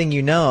next thing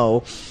you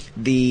know,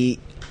 the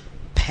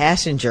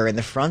passenger in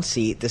the front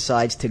seat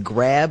decides to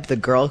grab the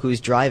girl who's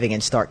driving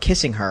and start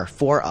kissing her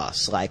for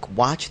us. Like,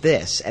 watch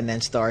this. And then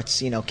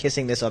starts, you know,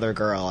 kissing this other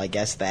girl. I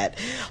guess that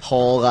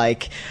whole,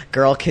 like,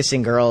 girl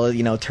kissing girl,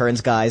 you know,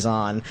 turns guys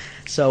on.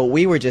 So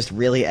we were just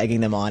really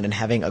egging them on and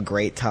having a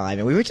great time.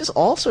 And we were just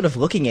all sort of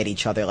looking at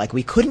each other like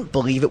we couldn't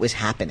believe it was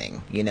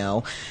happening, you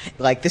know?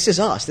 Like, this is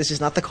us. This is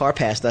not the car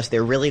past us.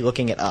 They're really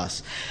looking at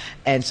us.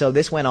 And so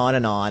this went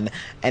on.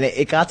 And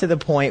it got to the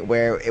point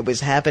where it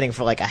was happening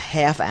for like a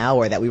half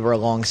hour that we were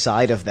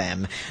alongside of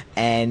them.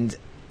 And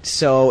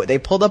so they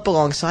pulled up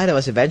alongside of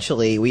us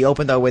eventually. We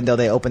opened our window.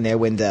 They opened their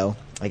window.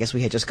 I guess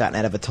we had just gotten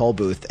out of a toll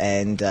booth,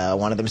 and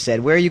one of them said,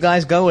 "Where are you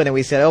guys going?" And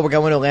we said, "Oh, we're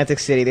going to Atlantic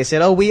City." They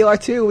said, "Oh, we are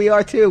too.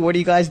 What are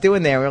you guys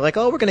doing there?" And we were like,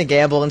 "Oh, we're going to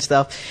gamble and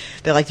stuff."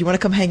 They're like, "Do you want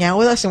to come hang out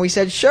with us?" And we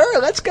said, "Sure,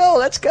 let's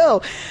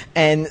go.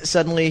 And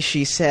suddenly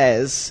she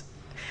says,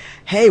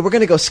 "Hey, we're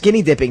going to go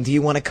skinny dipping. Do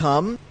you want to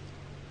come?"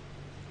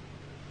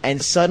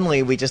 And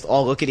suddenly we just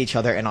all look at each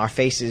other and our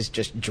faces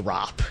just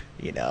drop,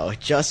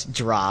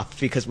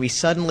 because we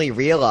suddenly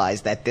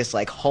realized that this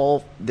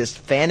this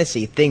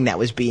fantasy thing that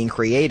was being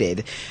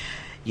created,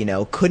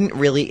 couldn't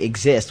really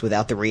exist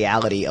without the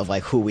reality of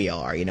who we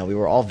are. We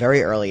were all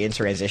very early in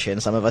transition.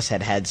 Some of us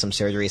had had some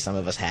surgery, some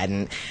of us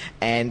hadn't.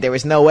 And there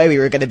was no way we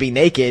were going to be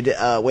naked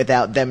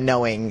without them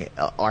knowing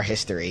our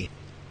history.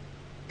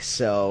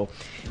 So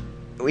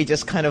we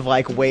just kind of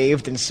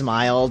waved and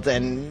smiled,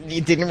 and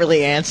you didn't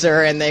really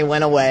answer, and they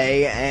went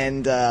away.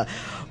 And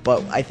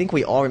but I think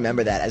we all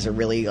remember that as a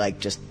really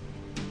just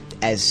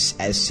as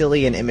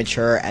silly and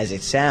immature as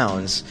it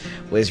sounds,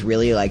 was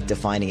really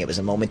defining. It was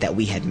a moment that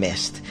we had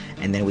missed,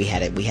 and then we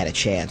had a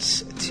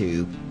chance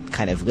to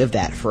kind of live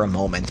that for a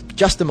moment,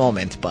 just a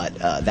moment, but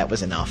that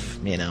was enough,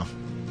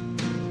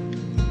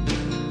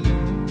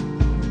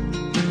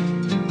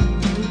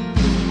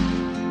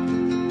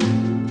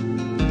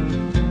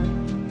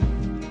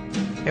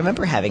 I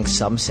remember having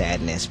some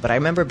sadness, but I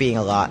remember being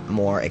a lot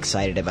more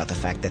excited about the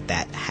fact that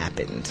that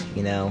happened,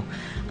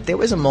 There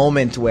was a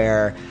moment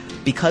where,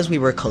 because we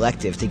were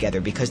collective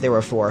together, because there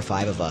were 4 or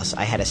 5 of us,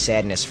 I had a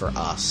sadness for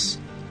us.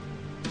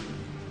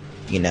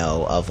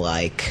 Of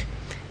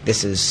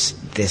this is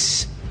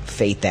this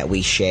fate that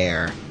we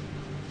share,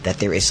 that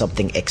there is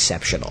something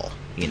exceptional,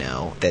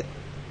 that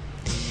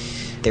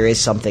there is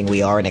something,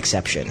 we are an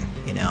exception,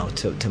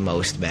 to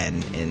most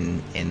men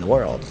in the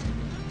world.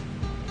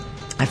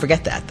 I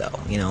forget that, though.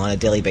 On a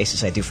daily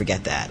basis, I do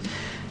forget that.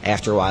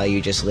 After a while,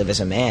 you just live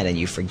as a man, and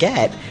you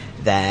forget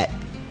that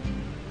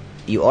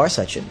you are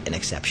such an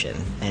exception.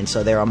 And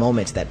so there are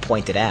moments that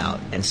point it out,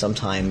 and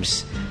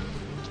sometimes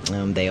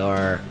they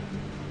are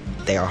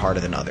harder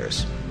than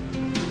others.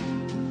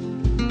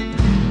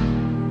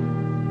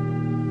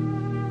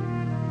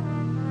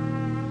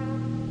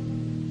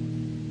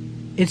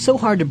 It's so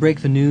hard to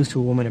break the news to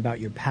a woman about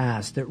your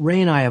past that Ray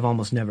and I have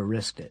almost never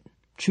risked it.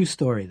 True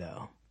story,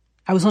 though.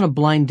 I was on a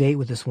blind date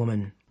with this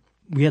woman.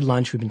 We had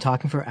lunch, we'd been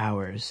talking for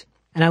hours,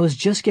 and I was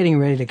just getting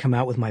ready to come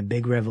out with my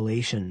big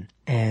revelation,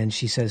 and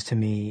she says to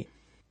me,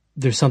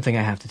 "There's something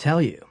I have to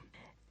tell you."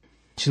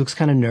 She looks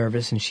kind of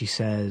nervous, and she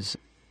says,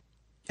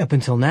 "Up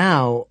until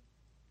now,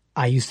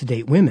 I used to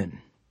date women.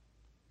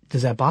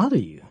 Does that bother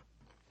you?"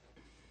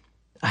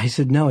 I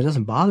said, "No, it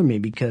doesn't bother me,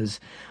 because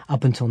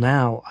up until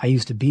now, I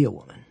used to be a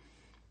woman."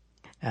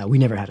 We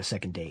never had a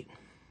second date.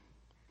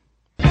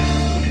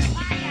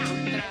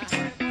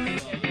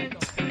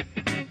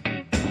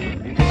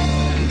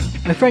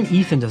 My friend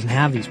Ethan doesn't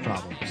have these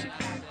problems.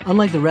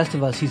 Unlike the rest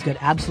of us, he's got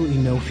absolutely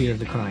no fear of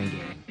the crying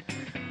game.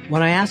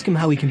 When I ask him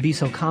how he can be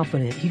so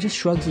confident, he just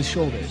shrugs his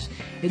shoulders.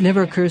 It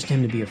never occurs to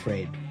him to be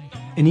afraid.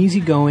 An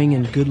easygoing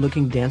and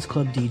good-looking dance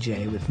club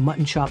DJ with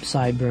mutton chop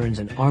sideburns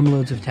and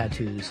armloads of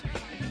tattoos,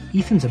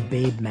 Ethan's a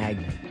babe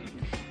magnet.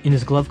 In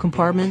his glove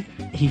compartment,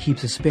 he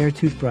keeps a spare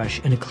toothbrush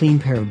and a clean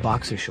pair of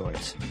boxer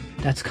shorts.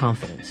 That's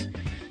confidence.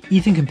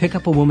 Ethan can pick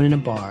up a woman in a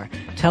bar,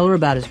 tell her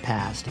about his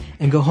past,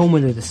 and go home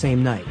with her the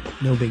same night.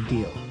 No big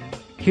deal.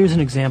 Here's an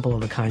example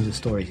of the kinds of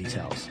stories he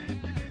tells.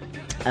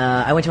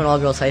 I went to an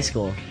all-girls high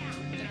school.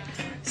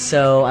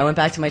 So I went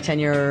back to my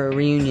 10-year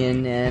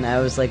reunion, and I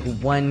was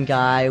one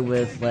guy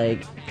with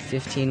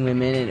 15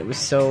 women, and it was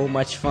so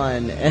much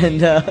fun.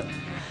 And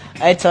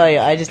I tell you,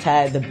 I just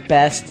had the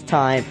best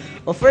time.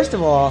 Well, first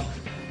of all,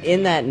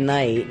 in that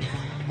night,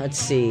 let's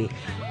see,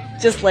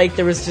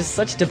 there was just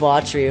such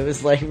debauchery. It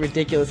was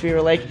ridiculous. We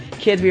were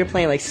kids. We were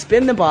playing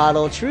spin the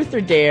bottle, truth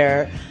or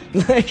dare.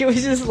 It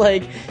was just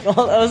I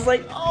was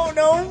oh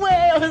no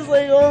way. I was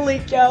holy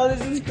cow,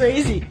 this is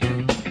crazy.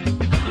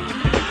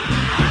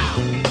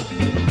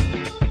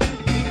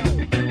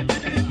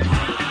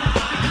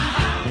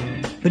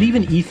 But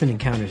even Ethan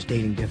encounters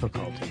dating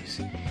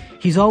difficulties.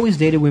 He's always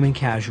dated women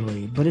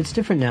casually, but it's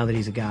different now that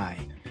he's a guy.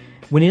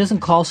 When he doesn't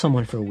call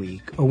someone for a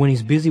week, or when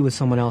he's busy with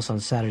someone else on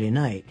Saturday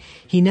night,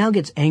 he now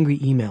gets angry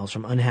emails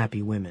from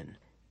unhappy women.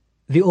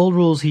 The old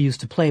rules he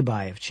used to play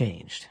by have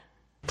changed.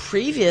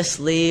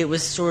 Previously, it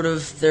was sort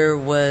of, there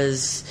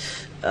was,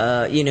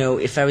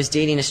 if I was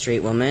dating a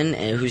straight woman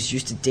and who's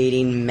used to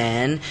dating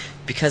men,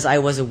 because I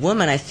was a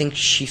woman, I think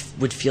she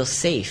would feel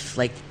safe.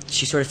 Like,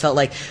 she sort of felt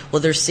like,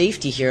 well, there's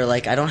safety here.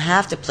 Like, I don't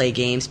have to play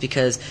games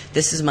because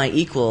this is my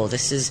equal.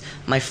 This is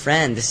my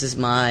friend. This is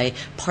my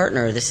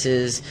partner. This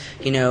is,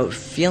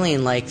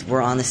 feeling like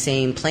we're on the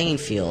same playing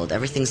field.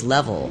 Everything's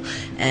level.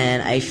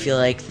 And I feel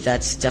like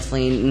that's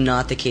definitely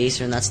not the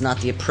case, and that's not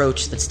the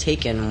approach that's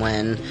taken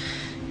when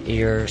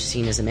you're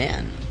seen as a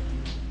man.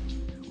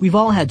 We've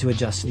all had to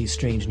adjust to these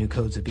strange new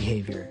codes of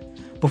behavior.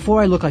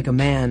 Before I looked like a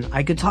man,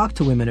 I could talk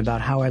to women about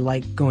how I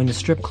like going to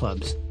strip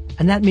clubs,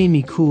 and that made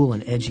me cool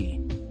and edgy.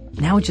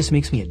 Now it just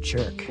makes me a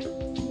jerk.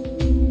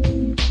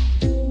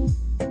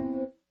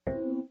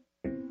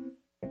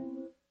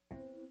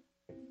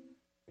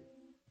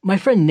 My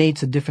friend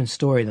Nate's a different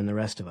story than the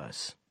rest of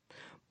us.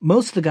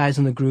 Most of the guys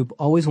in the group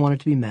always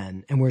wanted to be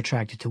men and were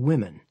attracted to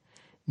women.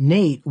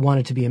 Nate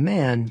wanted to be a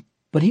man,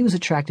 but he was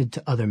attracted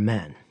to other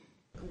men.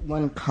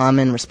 One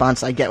common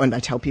response I get when I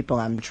tell people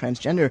I'm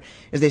transgender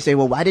is they say,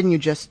 well, why didn't you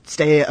just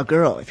stay a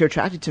girl? If you're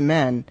attracted to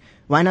men,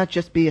 why not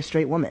just be a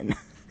straight woman?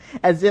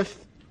 As if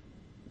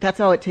that's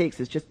all it takes,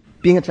 is just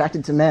being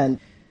attracted to men.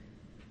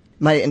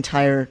 My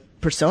entire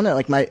persona,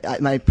 like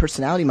my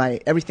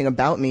personality, everything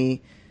about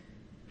me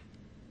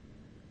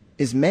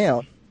is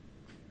male.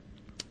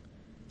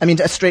 I mean,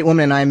 a straight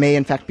woman and I may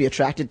in fact both be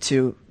attracted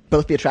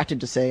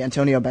to, say,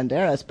 Antonio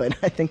Banderas, but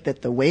I think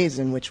that the ways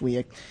in which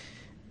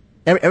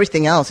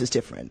everything else is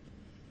different.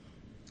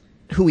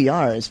 Who we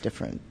are is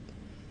different.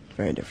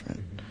 Very different.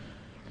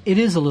 It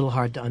is a little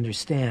hard to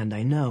understand,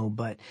 I know,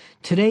 but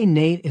today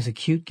Nate is a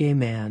cute gay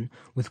man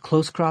with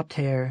close-cropped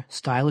hair,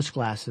 stylish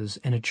glasses,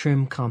 and a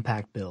trim,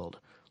 compact build,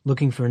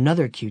 looking for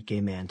another cute gay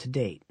man to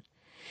date.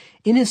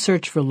 In his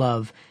search for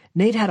love,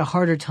 Nate had a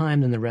harder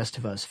time than the rest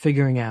of us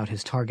figuring out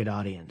his target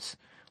audience.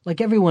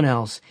 Like everyone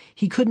else,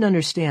 he couldn't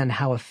understand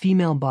how a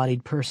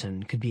female-bodied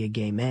person could be a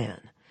gay man,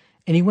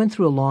 and he went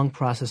through a long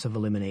process of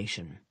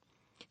elimination.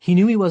 He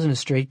knew he wasn't a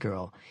straight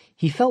girl.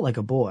 He felt like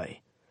a boy.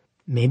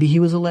 Maybe he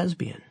was a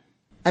lesbian.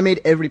 I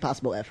made every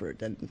possible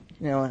effort, and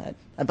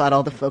I bought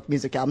all the folk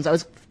music albums. I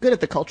was good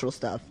at the cultural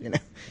stuff.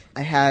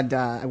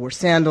 I wore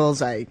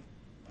sandals. I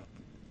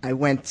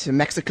went to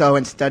Mexico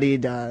and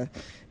studied,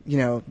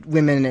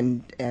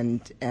 women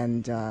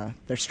and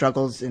their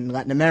struggles in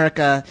Latin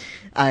America.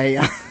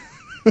 I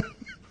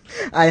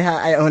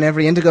own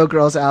every Indigo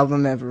Girls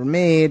album ever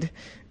made,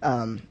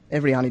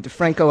 every Ani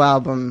DeFranco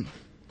album.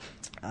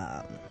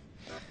 I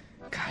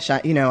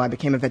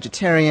became a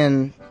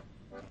vegetarian.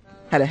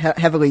 Had a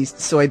heavily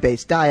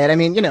soy-based diet. I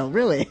mean,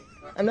 really,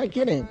 I'm not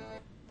kidding.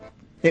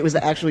 It was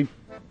actually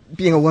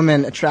being a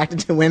woman attracted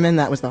to women,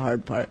 that was the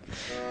hard part.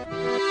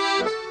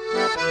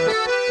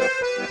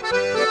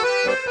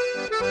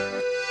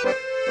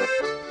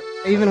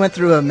 I even went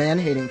through a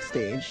man-hating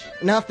stage.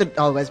 Not that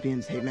all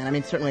lesbians hate men. I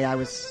mean, certainly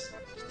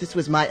this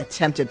was my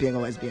attempt at being a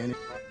lesbian.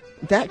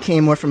 That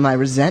came more from my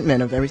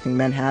resentment of everything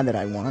men had that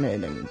I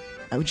wanted, and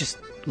I would just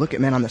look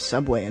at men on the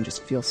subway and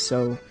just feel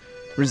so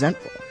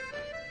resentful.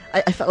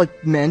 I felt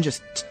like men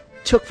just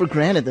took for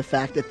granted the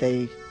fact that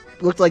they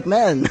looked like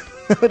men.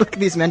 I would look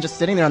at these men just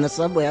sitting there on the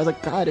subway. I was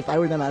like, God, if I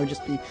were them, I would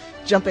just be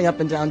jumping up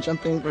and down,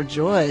 jumping for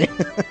joy.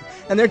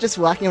 And they're just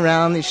walking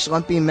around, these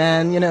schlumpy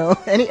men,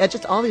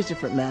 just all these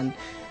different men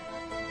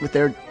with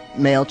their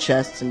male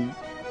chests and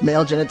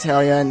male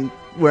genitalia and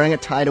wearing a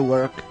tie to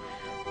work.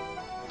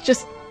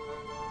 Just,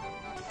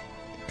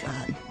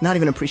 God, not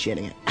even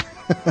appreciating it.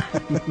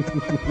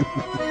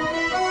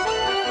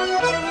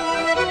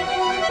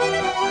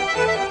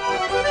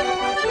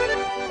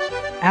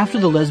 After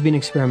the lesbian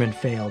experiment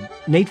failed,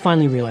 Nate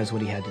finally realized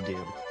what he had to do.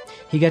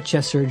 He got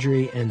chest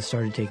surgery and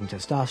started taking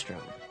testosterone.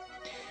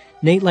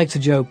 Nate likes to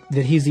joke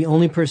that he's the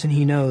only person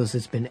he knows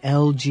that's been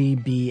L, G,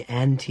 B,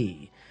 and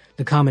T,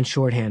 the common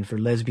shorthand for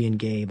lesbian,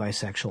 gay,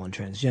 bisexual, and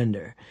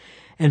transgender.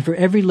 And for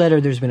every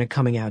letter, there's been a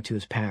coming out to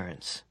his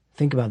parents.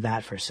 Think about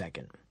that for a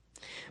second.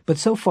 But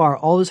so far,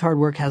 all his hard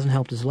work hasn't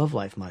helped his love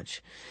life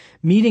much.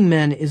 Meeting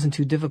men isn't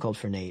too difficult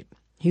for Nate.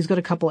 He's got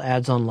a couple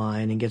ads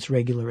online and gets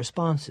regular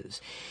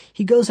responses.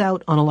 He goes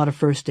out on a lot of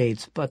first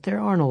dates, but there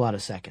aren't a lot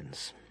of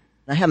seconds.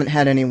 I haven't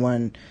had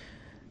anyone,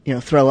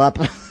 throw up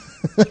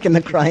like in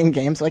the crying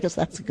game, so I guess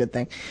that's a good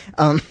thing.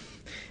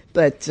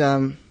 But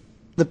the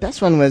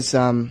best one was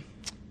I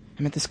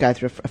met this guy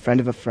through a friend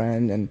of a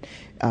friend, and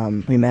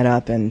we met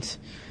up and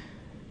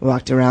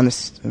walked around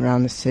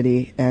the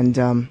city,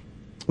 and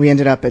we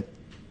ended up at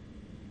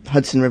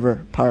Hudson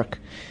River Park,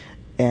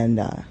 and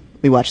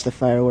we watched the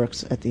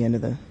fireworks at the end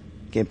of the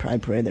Gay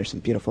Pride Parade. There's some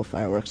beautiful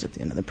fireworks at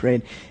the end of the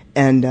parade.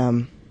 And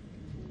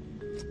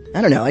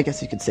I don't know, I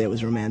guess you could say it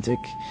was romantic.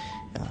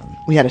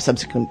 We had a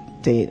subsequent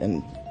date,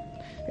 and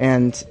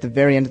And at the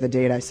very end of the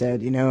date, I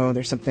said,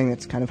 there's something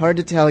that's kind of hard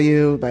to tell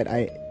you, but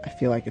I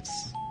feel like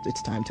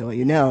it's time to let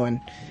you know.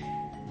 And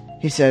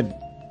he said,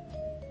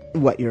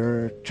 what,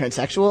 you're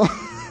transsexual?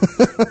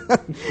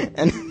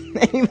 And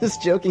he was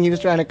joking. He was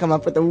trying to come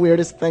up with the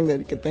weirdest thing that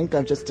he could think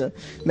of just to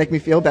make me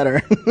feel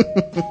better.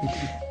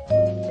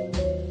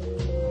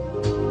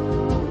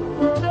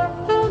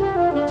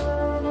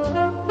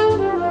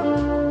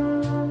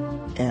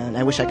 And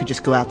I wish I could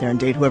just go out there and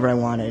date whoever I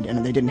wanted,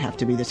 and they didn't have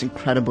to be this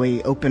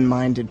incredibly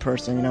open-minded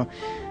person,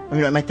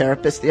 my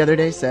therapist the other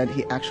day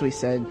he actually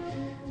said,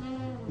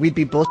 we'd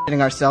be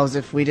bullshitting ourselves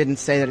if we didn't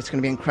say that it's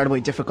going to be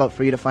incredibly difficult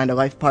for you to find a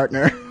life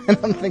partner. And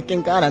I'm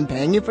thinking, God, I'm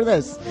paying you for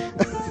this.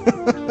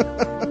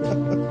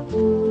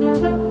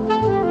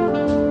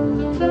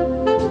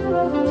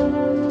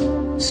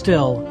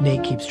 Still,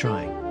 Nate keeps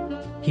trying.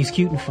 He's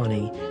cute and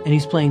funny, and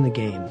he's playing the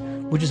game,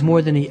 which is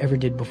more than he ever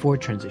did before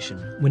transition,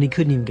 when he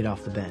couldn't even get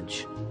off the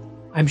bench.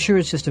 I'm sure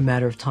it's just a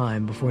matter of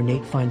time before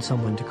Nate finds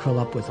someone to curl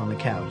up with on the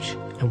couch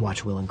and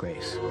watch Will and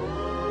Grace.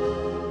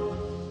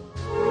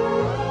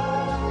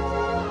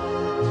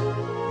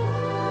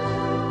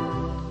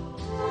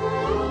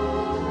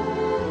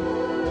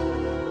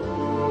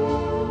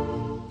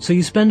 So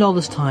you spend all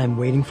this time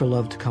waiting for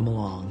love to come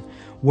along,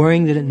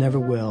 worrying that it never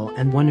will,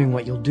 and wondering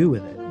what you'll do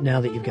with it now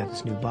that you've got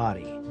this new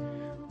body.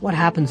 What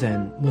happens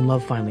then when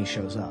love finally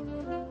shows up?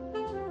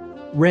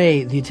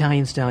 Ray, the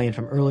Italian stallion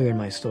from earlier in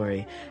my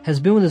story, has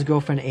been with his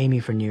girlfriend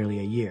Amy for nearly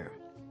a year.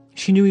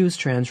 She knew he was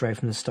trans right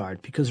from the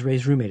start because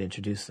Ray's roommate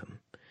introduced them.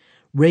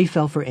 Ray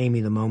fell for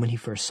Amy the moment he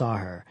first saw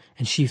her,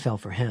 and she fell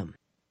for him.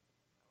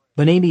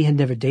 But Amy had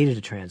never dated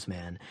a trans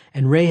man,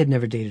 and Ray had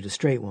never dated a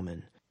straight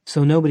woman,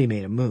 so nobody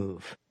made a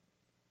move.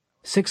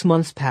 6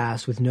 months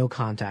passed with no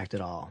contact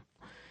at all.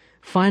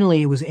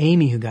 Finally, it was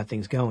Amy who got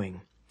things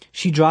going.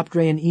 She dropped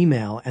Ray an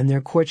email, and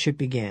their courtship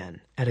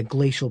began, at a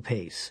glacial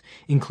pace,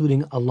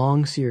 including a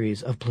long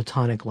series of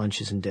platonic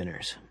lunches and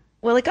dinners.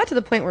 Well, it got to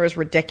the point where it was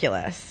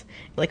ridiculous.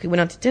 Like, we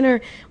went out to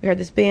dinner, we heard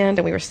this band,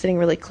 and we were sitting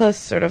really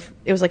close, it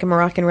was like a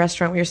Moroccan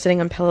restaurant. We were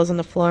sitting on pillows on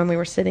the floor, and we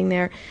were sitting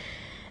there,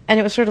 and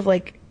it was sort of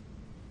like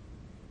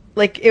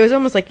it was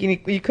almost like you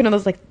couldn't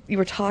almost, like, you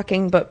were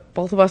talking, but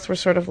both of us were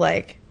sort of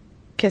like,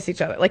 kiss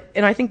each other.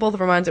 And I think both of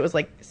our minds, it was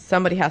like,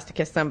 somebody has to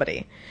kiss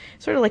somebody.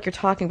 Sort of like you're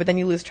talking, but then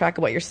you lose track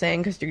of what you're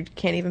saying because you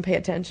can't even pay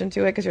attention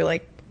to it because you're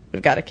like,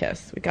 we've got to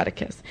kiss.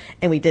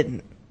 And we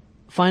didn't.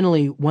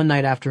 Finally, one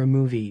night after a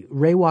movie,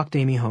 Ray walked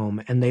Amy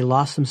home and they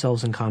lost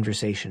themselves in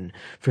conversation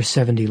for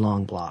 70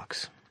 long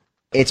blocks.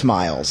 It's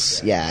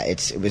miles. Yeah,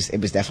 it was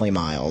definitely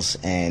miles.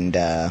 And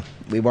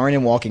we weren't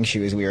in walking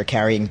shoes. We were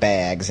carrying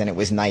bags, and it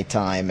was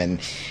nighttime. And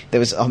there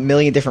was a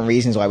million different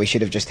reasons why we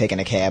should have just taken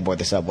a cab or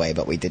the subway,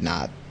 but we did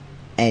not.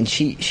 And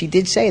she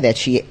did say that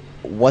she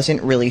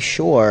wasn't really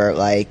sure,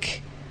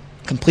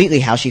 completely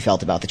how she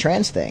felt about the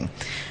trans thing.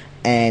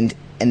 And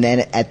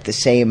then at the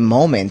same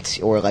moment,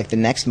 or the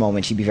next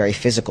moment, she'd be very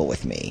physical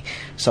with me.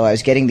 So I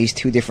was getting these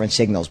two different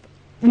signals.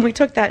 When we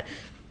took that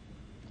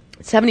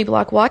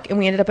 70-block walk and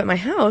we ended up at my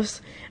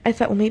house, I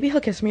thought, well, maybe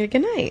he'll kiss me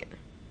goodnight.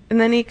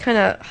 And then he kind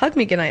of hugged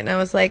me goodnight, and I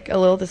was, a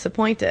little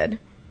disappointed.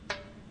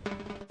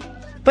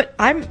 But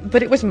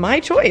it was my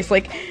choice.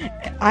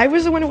 I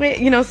was the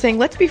one saying,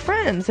 let's be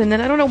friends. And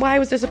then I don't know why I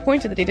was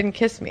disappointed that he didn't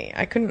kiss me.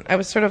 I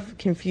was sort of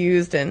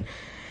confused, and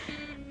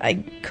I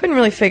couldn't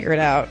really figure it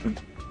out.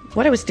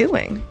 What I was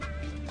doing.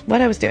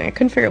 I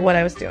couldn't figure out what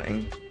I was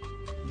doing.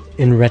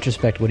 In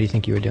retrospect, what do you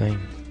think you were doing?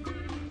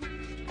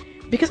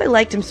 Because I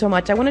liked him so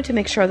much, I wanted to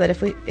make sure that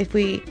if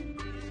we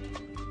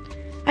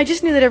I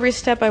just knew that every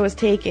step I was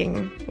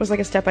taking was like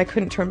a step I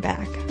couldn't turn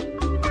back.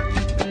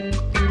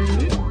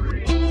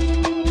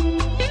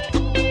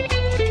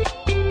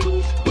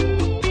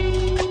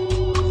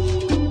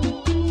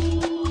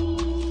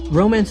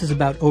 Romance is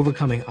about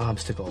overcoming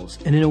obstacles,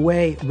 and in a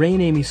way, Ray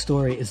and Amy's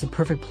story is the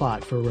perfect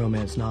plot for a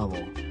romance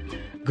novel.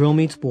 Girl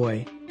meets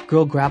boy,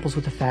 girl grapples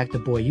with the fact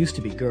that boy used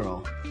to be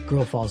girl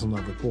falls in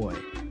love with boy.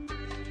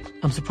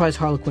 I'm surprised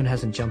Harlequin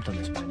hasn't jumped on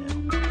this by now.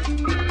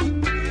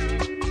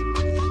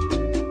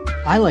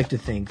 I like to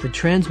think that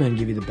trans men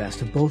give you the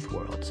best of both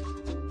worlds.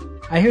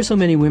 I hear so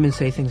many women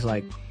say things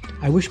like,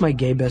 I wish my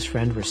gay best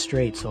friend were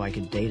straight so I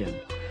could date him.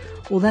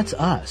 Well, that's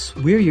us.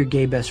 We're your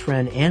gay best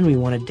friend, and we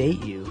want to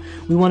date you.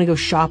 We want to go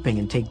shopping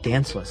and take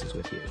dance lessons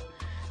with you.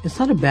 It's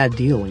not a bad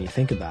deal when you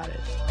think about it.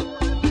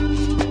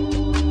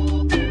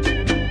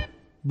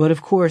 But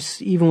of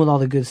course, even with all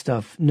the good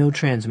stuff, no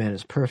trans man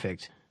is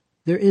perfect.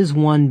 There is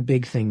one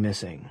big thing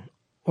missing.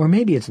 Or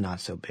maybe it's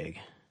not so big.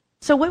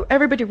 So what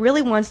everybody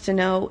really wants to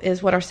know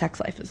is what our sex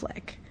life is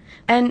like.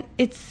 And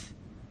it's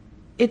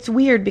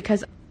weird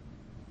because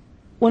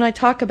when I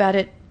talk about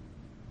it,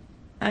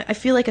 I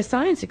feel like a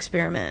science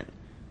experiment.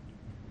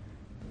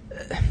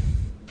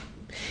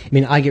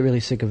 I get really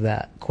sick of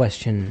that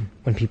question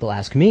when people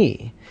ask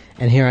me,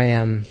 and here I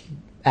am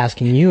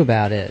asking you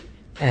about it.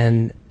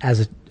 And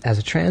as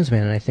a trans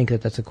man, I think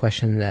that that's a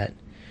question that,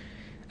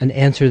 an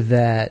answer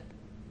that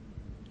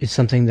is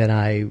something that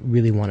I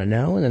really want to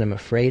know and that I'm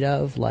afraid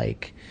of.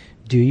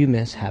 Do you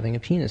miss having a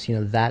penis?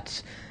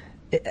 That's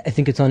I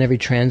think it's on every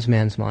trans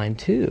man's mind,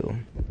 too.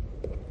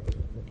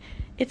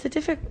 It's a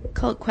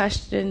difficult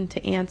question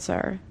to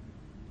answer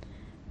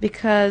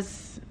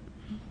because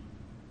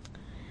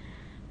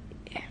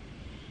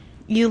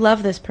you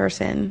love this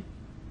person,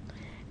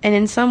 and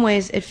in some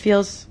ways it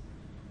feels,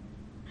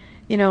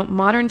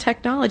 modern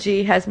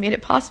technology has made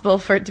it possible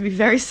for it to be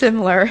very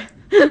similar.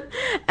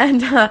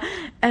 and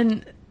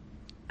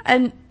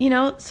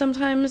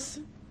sometimes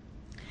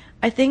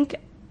I think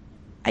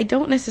I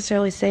don't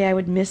necessarily say I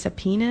would miss a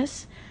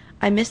penis.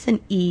 I miss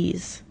an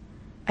ease.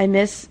 I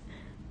miss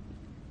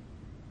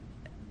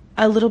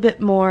a little bit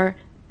more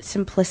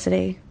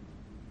simplicity.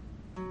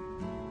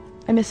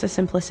 I miss the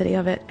simplicity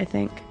of it, I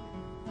think.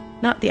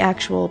 Not the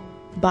actual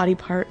body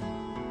part.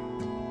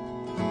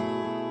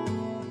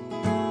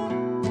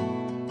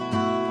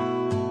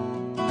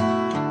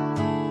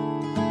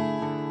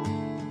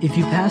 If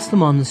you passed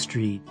them on the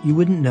street, you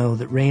wouldn't know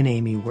that Ray and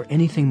Amy were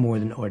anything more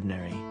than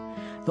ordinary.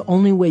 The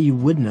only way you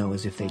would know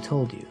is if they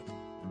told you.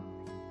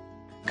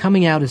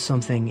 Coming out is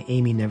something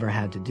Amy never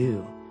had to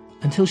do,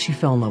 until she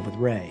fell in love with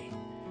Ray.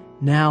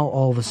 Now,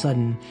 all of a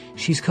sudden,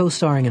 she's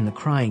co-starring in The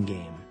Crying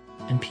Game,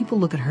 and people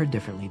look at her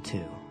differently,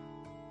 too.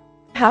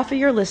 Half of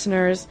your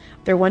listeners,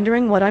 they're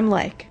wondering what I'm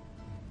like.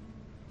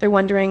 They're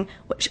wondering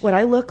what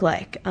I look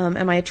like.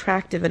 Am I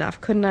attractive enough?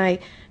 Couldn't I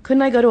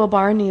go to a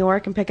bar in New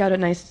York and pick out a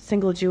nice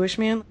single Jewish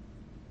man?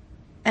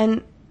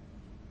 And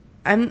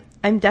I'm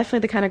definitely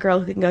the kind of girl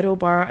who can go to a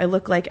bar. I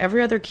look like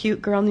every other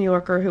cute girl New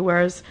Yorker who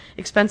wears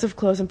expensive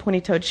clothes and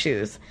pointy-toed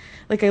shoes.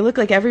 Like, I look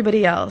like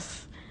everybody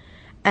else.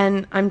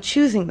 And I'm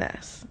choosing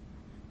this.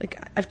 Like,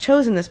 I've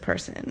chosen this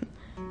person.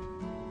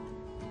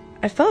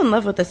 I fell in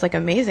love with this,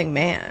 amazing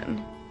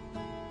man.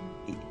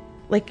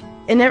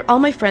 And all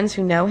my friends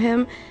who know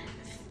him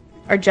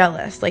are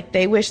jealous.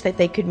 They wish that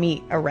they could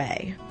meet a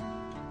Ray.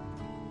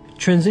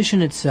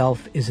 Transition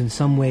itself is in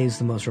some ways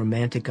the most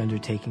romantic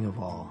undertaking of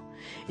all.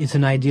 It's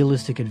an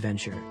idealistic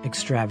adventure,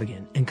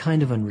 extravagant, and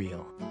kind of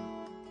unreal.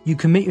 You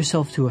commit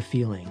yourself to a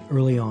feeling,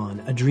 early on,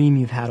 a dream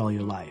you've had all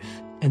your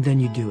life, and then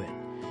you do it,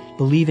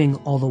 believing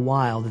all the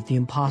while that the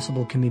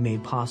impossible can be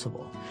made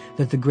possible,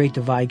 that the great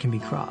divide can be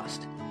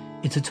crossed.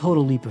 It's a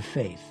total leap of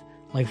faith,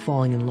 like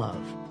falling in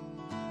love.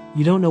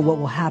 You don't know what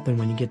will happen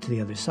when you get to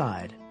the other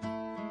side,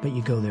 but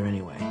you go there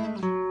anyway.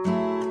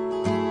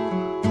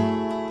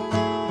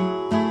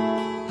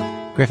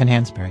 Griffin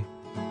Hansberry.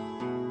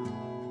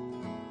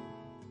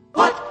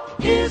 What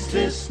is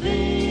this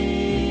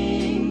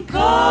thing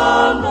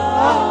called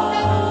love?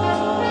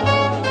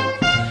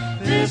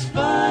 This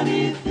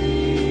funny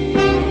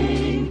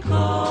thing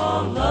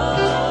called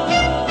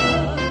love.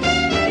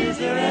 Is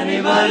there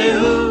anybody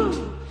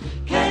who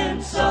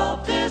can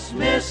solve this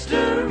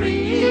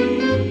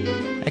mystery?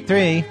 Act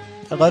 3,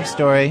 a love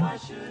story.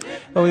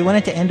 Well, we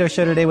wanted to end our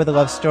show today with a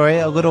love story,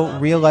 a little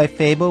real-life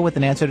fable with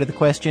an answer to the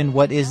question,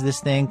 what is this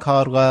thing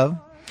called love?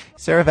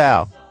 Sarah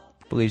Val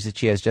believes that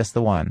she has just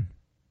the one.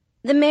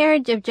 The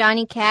marriage of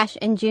Johnny Cash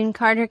and June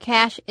Carter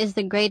Cash is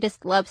the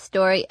greatest love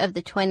story of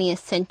the 20th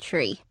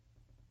century.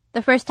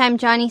 The first time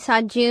Johnny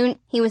saw June,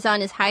 he was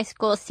on his high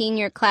school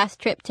senior class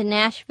trip to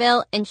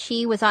Nashville, and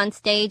she was on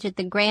stage at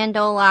the Grand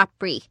Ole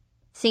Opry,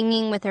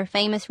 singing with her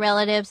famous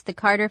relatives, the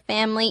Carter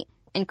family,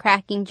 and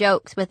cracking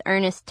jokes with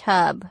Ernest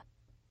Tubb.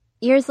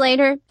 Years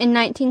later, in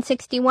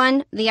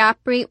 1961, the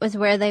Opry was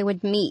where they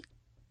would meet.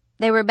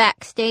 They were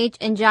backstage,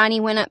 and Johnny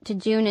went up to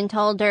June and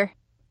told her,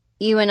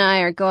 "You and I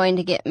are going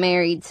to get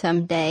married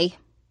someday."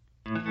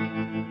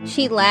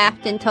 She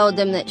laughed and told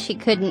him that she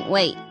couldn't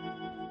wait.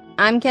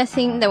 I'm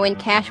guessing that when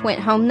Cash went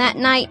home that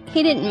night,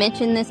 he didn't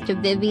mention this to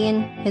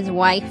Vivian, his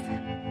wife.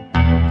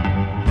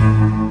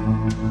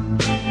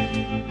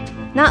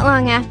 Not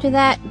long after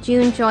that,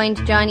 June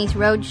joined Johnny's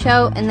road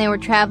show, and they were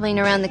traveling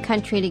around the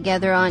country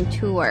together on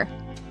tour.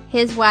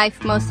 His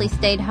wife mostly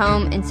stayed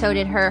home, and so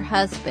did her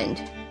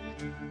husband.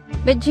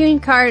 But June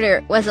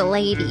Carter was a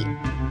lady,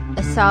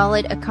 a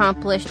solid,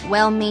 accomplished,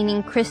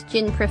 well-meaning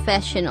Christian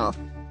professional.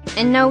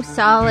 And no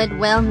solid,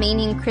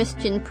 well-meaning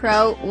Christian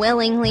pro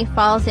willingly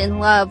falls in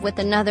love with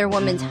another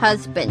woman's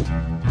husband,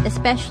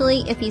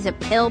 especially if he's a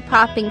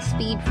pill-popping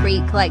speed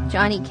freak like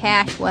Johnny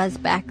Cash was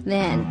back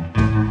then.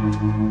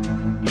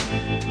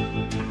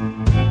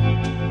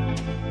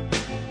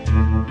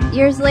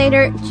 Years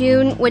later,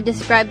 June would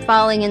describe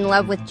falling in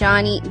love with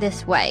Johnny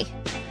this way.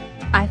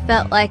 I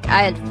felt like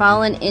I had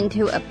fallen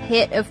into a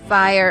pit of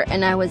fire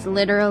and I was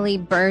literally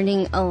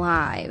burning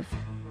alive.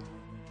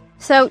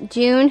 So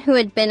June, who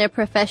had been a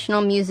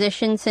professional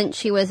musician since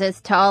she was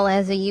as tall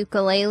as a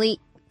ukulele,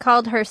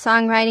 called her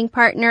songwriting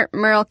partner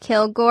Merle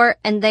Kilgore,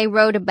 and they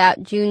wrote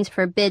about June's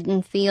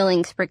forbidden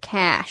feelings for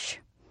Cash.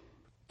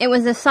 It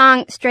was a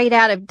song straight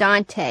out of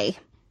Dante.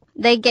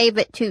 They gave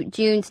it to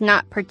June's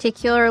not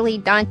particularly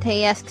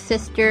Dante-esque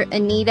sister,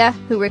 Anita,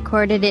 who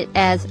recorded it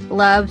as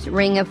Love's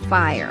Ring of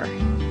Fire.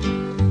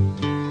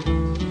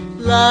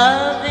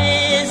 Love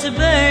is a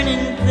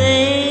burning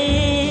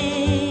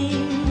thing,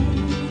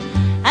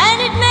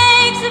 and it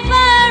makes a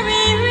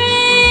fiery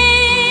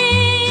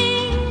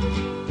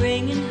ring,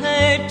 bringing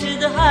her to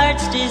the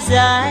heart's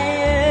desire.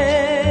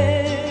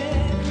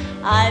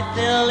 I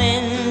fell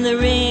in the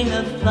ring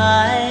of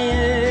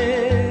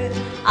fire.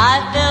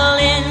 I fell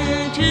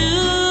into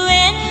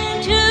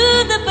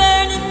the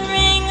burning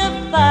ring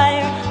of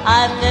fire.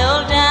 I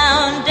fell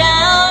down,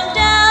 down,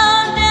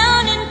 down,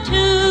 down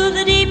into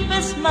the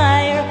deepest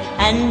mire.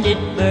 And it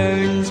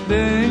burns,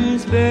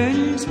 burns,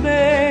 burns,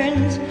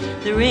 burns,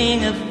 the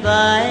ring of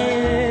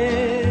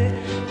fire,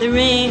 the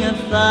ring of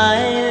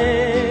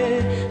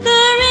fire,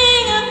 the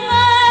ring of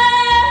fire.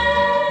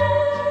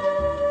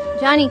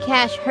 Johnny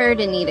Cash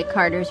heard Anita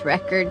Carter's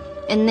record,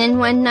 and then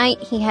one night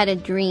he had a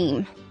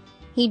dream.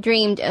 He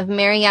dreamed of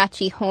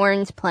mariachi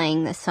horns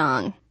playing the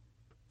song.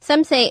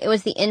 Some say it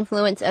was the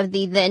influence of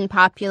the then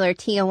popular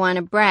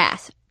Tijuana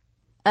Brass.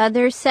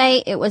 Others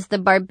say it was the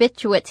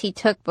barbiturates he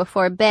took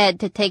before bed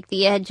to take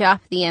the edge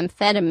off the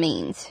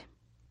amphetamines.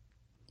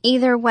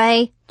 Either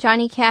way,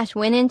 Johnny Cash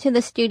went into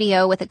the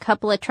studio with a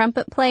couple of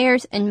trumpet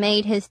players and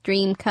made his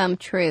dream come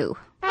true.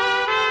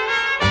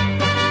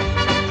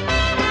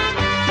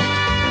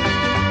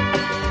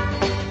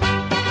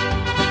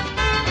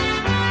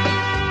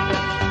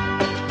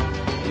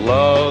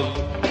 Love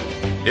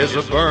is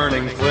a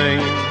burning thing,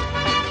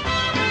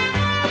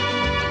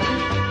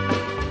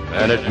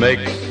 and it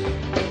makes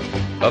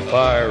a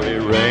fiery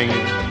ring.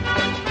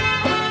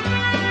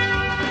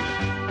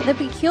 The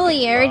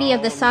peculiarity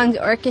of the song's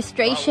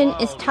orchestration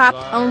is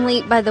topped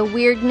only by the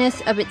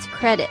weirdness of its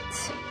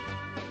credits.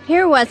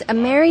 Here was a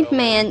married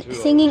man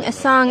singing a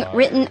song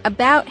written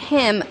about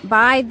him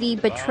by the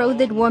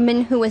betrothed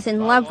woman who was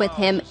in love with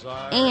him,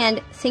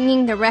 and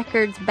singing the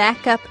record's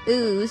backup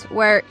ooze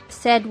were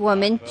said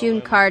woman,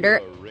 June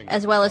Carter,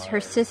 as well as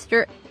her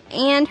sister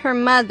and her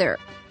mother,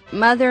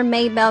 Mother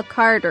Maybelle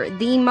Carter,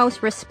 the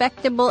most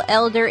respectable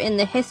elder in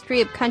the history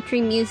of country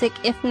music,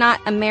 if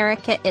not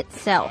America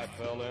itself.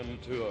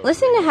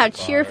 Listen to how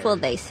cheerful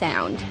they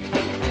sound.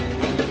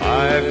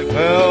 I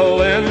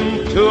fell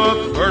into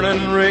a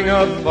burning ring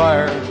of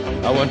fire.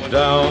 I went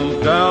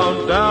down,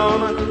 down,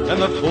 down,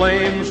 and the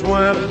flames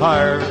went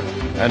higher.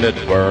 And it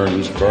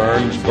burns,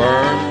 burns,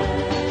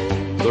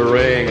 burns, the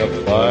ring of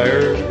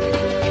fire,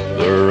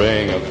 the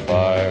ring of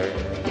fire.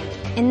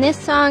 In this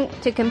song,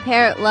 to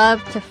compare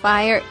love to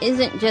fire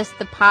isn't just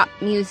the pop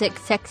music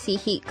sexy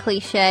heat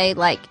cliche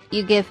like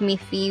You Give Me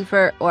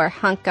Fever or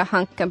Hunka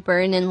Hunka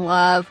Burnin'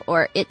 Love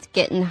or It's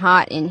Getting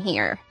Hot in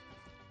Here.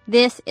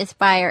 This is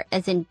fire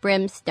as in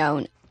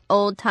brimstone,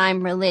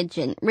 old-time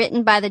religion,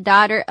 written by the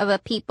daughter of a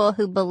people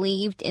who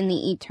believed in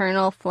the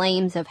eternal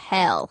flames of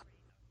hell.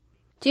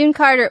 June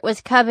Carter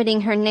was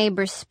coveting her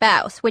neighbor's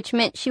spouse, which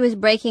meant she was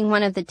breaking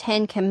one of the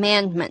 10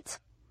 Commandments.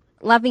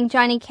 Loving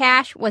Johnny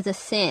Cash was a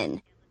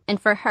sin,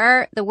 and for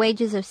her, the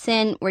wages of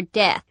sin were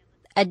death,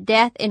 a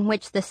death in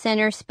which the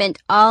sinner spent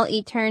all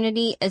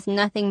eternity as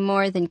nothing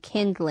more than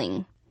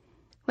kindling.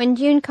 When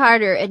June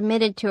Carter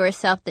admitted to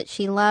herself that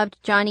she loved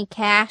Johnny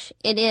Cash,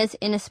 it is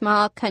in a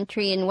small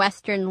country and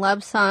western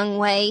love song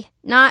way,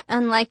 not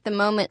unlike the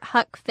moment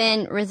Huck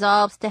Finn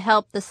resolves to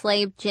help the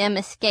slave Jim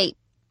escape,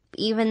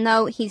 even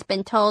though he's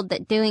been told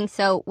that doing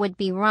so would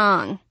be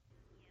wrong.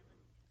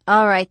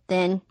 "All right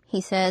then," he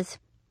says,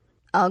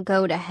 "I'll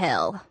go to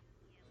hell."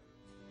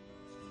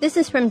 This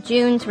is from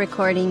June's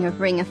recording of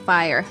Ring of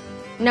Fire.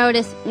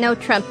 Notice no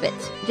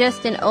trumpets,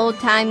 just an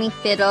old-timey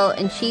fiddle,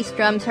 and she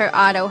strums her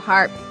auto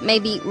harp,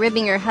 maybe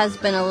ribbing her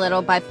husband a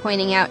little by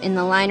pointing out in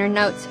the liner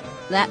notes,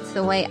 "That's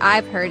the way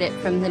I've heard it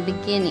from the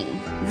beginning."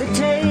 The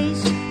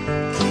taste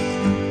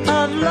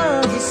of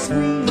love is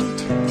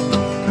sweet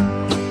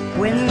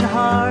when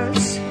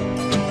hearts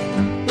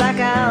like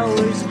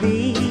ours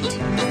beat.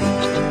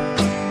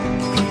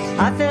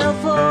 I fell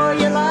for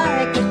you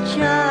like a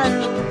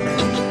child.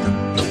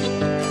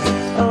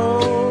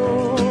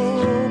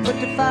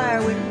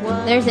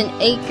 There's an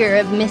acre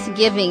of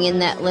misgiving in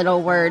that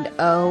little word,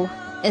 oh,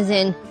 as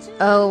in,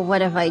 oh, what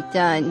have I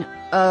done?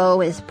 Oh,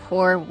 his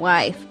poor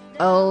wife.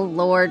 Oh,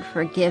 Lord,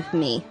 forgive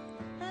me.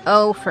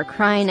 Oh, for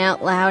crying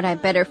out loud, I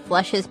better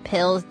flush his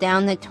pills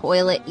down the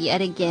toilet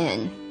yet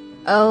again.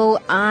 Oh,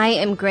 I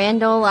am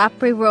Grand Ole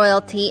Opry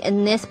royalty,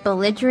 and this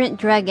belligerent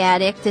drug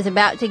addict is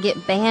about to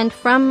get banned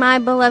from my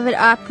beloved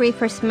Opry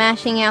for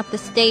smashing out the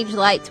stage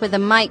lights with a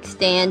mic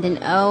stand, and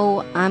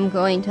oh, I'm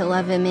going to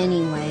love him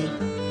anyway.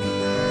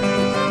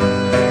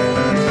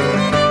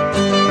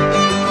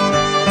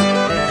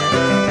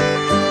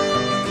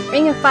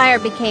 Ring of Fire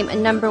became a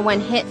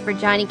 #1 hit for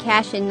Johnny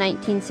Cash in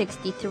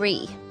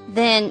 1963.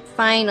 Then,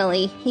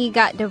 finally, he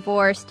got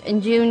divorced,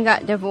 and June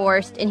got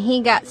divorced, and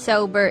he got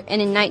sober,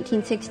 and in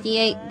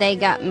 1968, they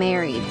got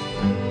married.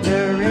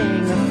 The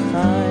Ring of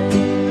Fire.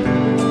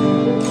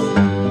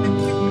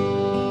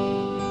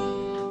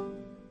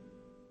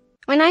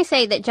 When I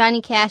say that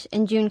Johnny Cash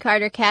and June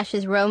Carter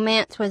Cash's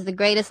romance was the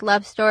greatest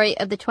love story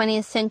of the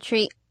 20th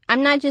century,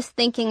 I'm not just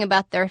thinking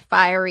about their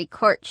fiery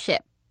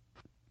courtship.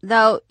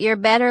 Though your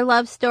better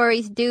love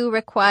stories do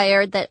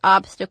require that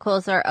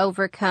obstacles are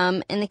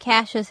overcome, and the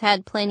Cashes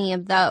had plenty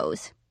of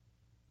those.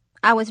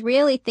 I was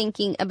really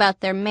thinking about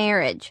their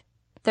marriage,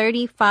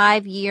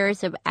 35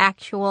 years of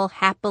actual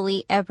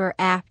happily ever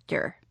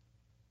after.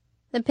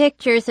 The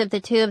pictures of the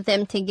two of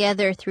them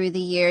together through the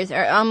years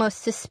are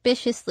almost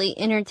suspiciously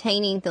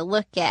entertaining to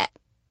look at.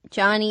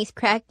 Johnny's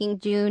cracking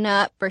June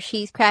up, or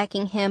she's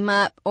cracking him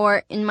up,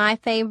 or, in my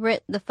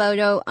favorite, the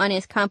photo on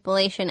his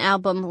compilation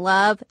album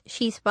Love,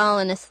 she's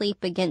fallen asleep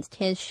against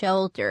his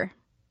shoulder.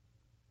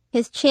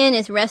 His chin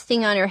is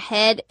resting on her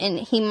head, and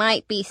he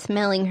might be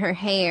smelling her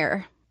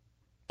hair.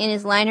 In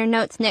his liner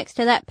notes next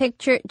to that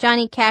picture,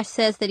 Johnny Cash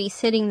says that he's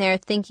sitting there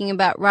thinking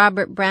about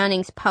Robert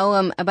Browning's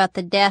poem about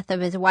the death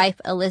of his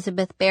wife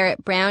Elizabeth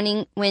Barrett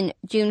Browning when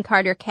June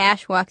Carter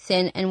Cash walks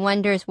in and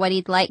wonders what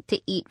he'd like to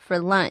eat for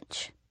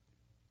lunch.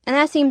 And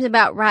that seems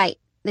about right.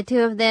 The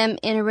two of them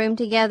in a room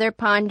together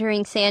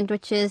pondering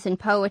sandwiches and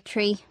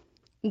poetry.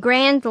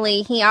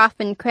 Grandly, he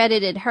often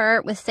credited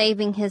her with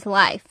saving his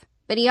life,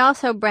 but he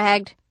also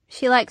bragged,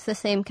 "She likes the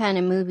same kind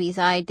of movies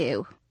I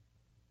do."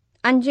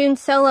 On June's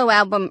solo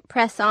album,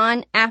 Press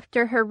On,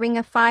 after her Ring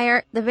of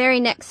Fire, the very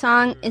next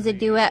song is a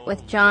duet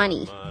with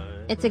Johnny.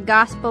 It's a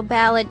gospel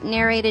ballad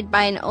narrated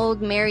by an old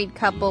married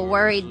couple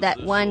worried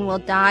that one will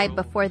die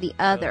before the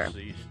other,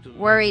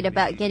 worried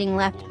about getting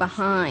left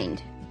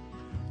behind.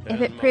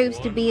 If it proves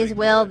to be his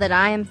will that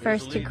I am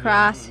first to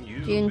cross,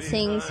 June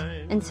sings,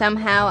 and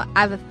somehow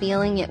I've a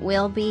feeling it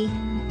will be.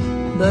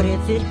 But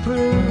if it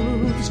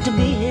proves to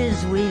be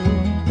his will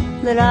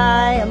that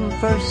I am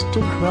first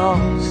to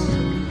cross,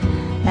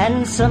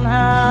 and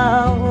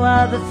somehow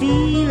I've a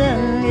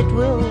feeling it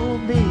will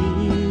be,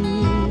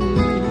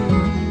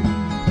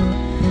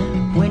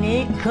 when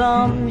it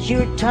comes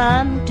your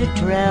time to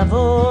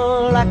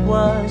travel,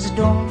 likewise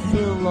don't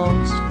feel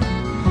lost,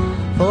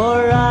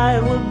 for I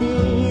will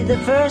be the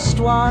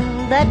first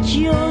one that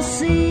you'll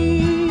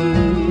see.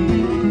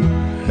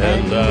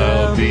 And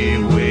I'll be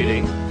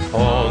waiting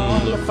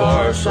on the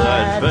far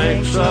side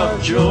banks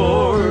of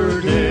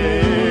Jordan.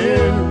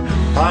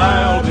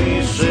 I'll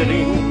be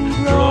sitting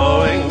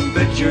drawing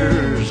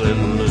pictures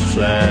in the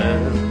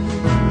sand.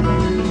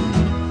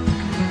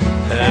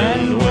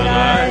 And when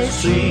I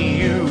see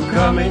you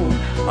coming,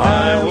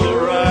 I will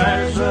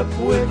rise up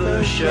with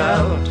a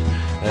shout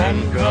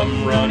and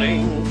come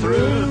running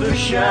through the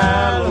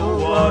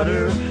shallow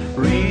water,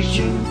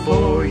 reaching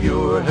for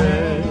your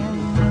hand.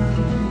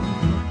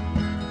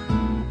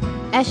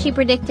 As she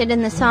predicted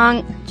in the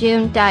song,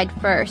 June died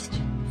first.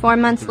 4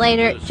 months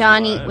later,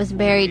 Johnny was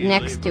buried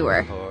next to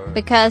her.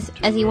 Because,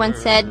 as he once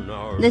said,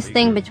 this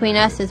thing between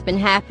us has been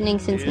happening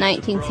since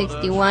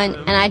 1961,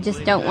 and I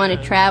just don't want to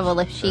travel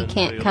if she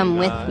can't come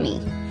with me.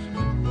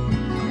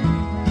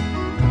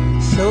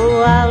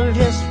 So I'll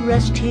just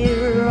rest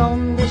here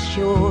on the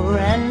shore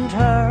and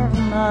turn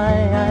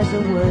my eyes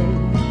away.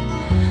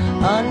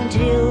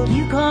 Until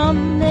you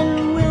come,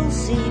 then we'll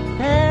see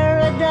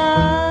paradise.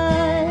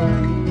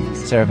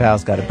 Sarah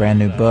Vowell's got a brand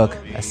new book,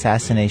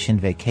 Assassination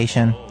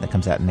Vacation, that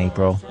comes out in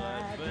April.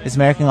 This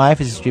American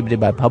Life is distributed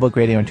by Public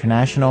Radio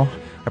International.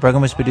 Our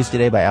program was produced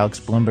today by Alex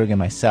Bloomberg and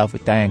myself,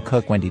 with Diane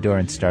Cook, Wendy Dorr,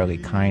 and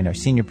Starlee Kine. Our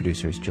senior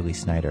producer is Julie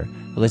Snyder.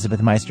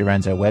 Elizabeth Meister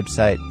runs our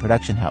website.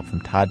 Production help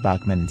from Todd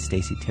Bachman and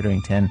Stacey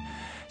Titterington.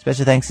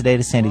 Special thanks today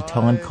to Sandy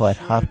Tolan, Colette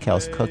Hoff,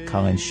 Kels Cook,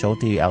 Colin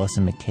Schulte,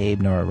 Allison McCabe,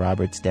 Nora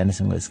Roberts,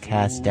 Dennis and Liz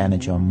Cass, Dana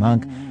Jo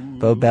Monk,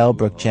 Bo Bell,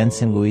 Brooke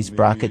Jensen, Louise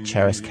Brockett,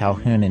 Charis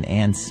Calhoun, and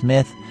Ann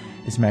Smith.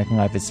 This American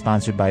Life is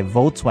sponsored by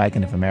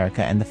Volkswagen of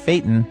America and the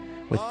Phaeton,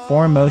 with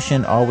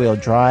 4-motion all-wheel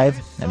drive,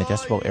 an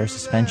adjustable air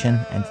suspension,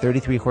 and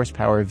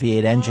 33-horsepower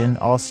V8 engine,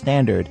 all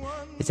standard.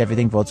 It's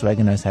everything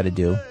Volkswagen knows how to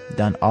do,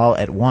 done all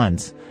at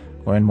once.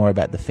 Learn more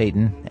about the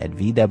Phaeton at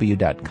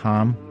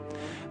vw.com.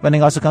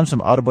 Funding also comes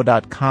from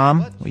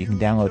audible.com, where you can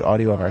download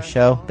audio of our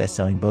show,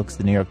 best-selling books,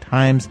 The New York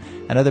Times,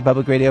 and other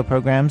public radio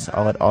programs,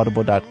 all at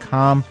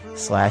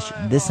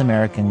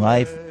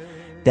audible.com/thisamericanlife.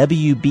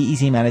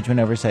 WBEZ management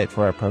oversight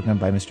for our program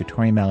by Mr.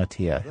 Tori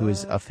Malatia, who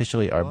is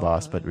officially our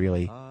boss, but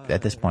really,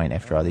 at this point,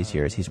 after all these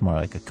years, he's more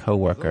like a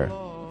co-worker.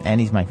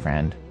 And he's my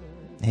friend.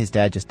 His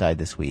dad just died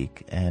this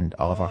week, and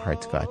all of our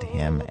hearts go out to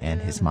him and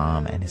his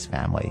mom and his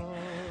family.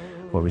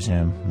 We'll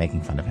resume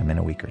making fun of him in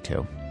a week or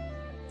two.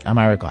 I'm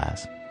Ira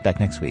Glass. Back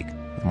next week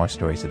with more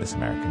stories of This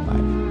American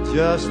Life.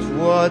 Just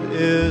what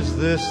is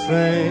this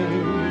thing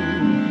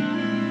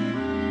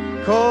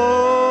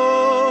called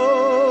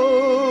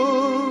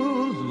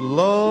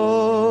love?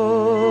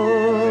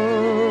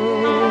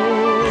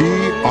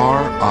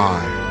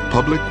 PRI,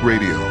 Public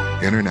Radio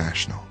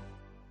International.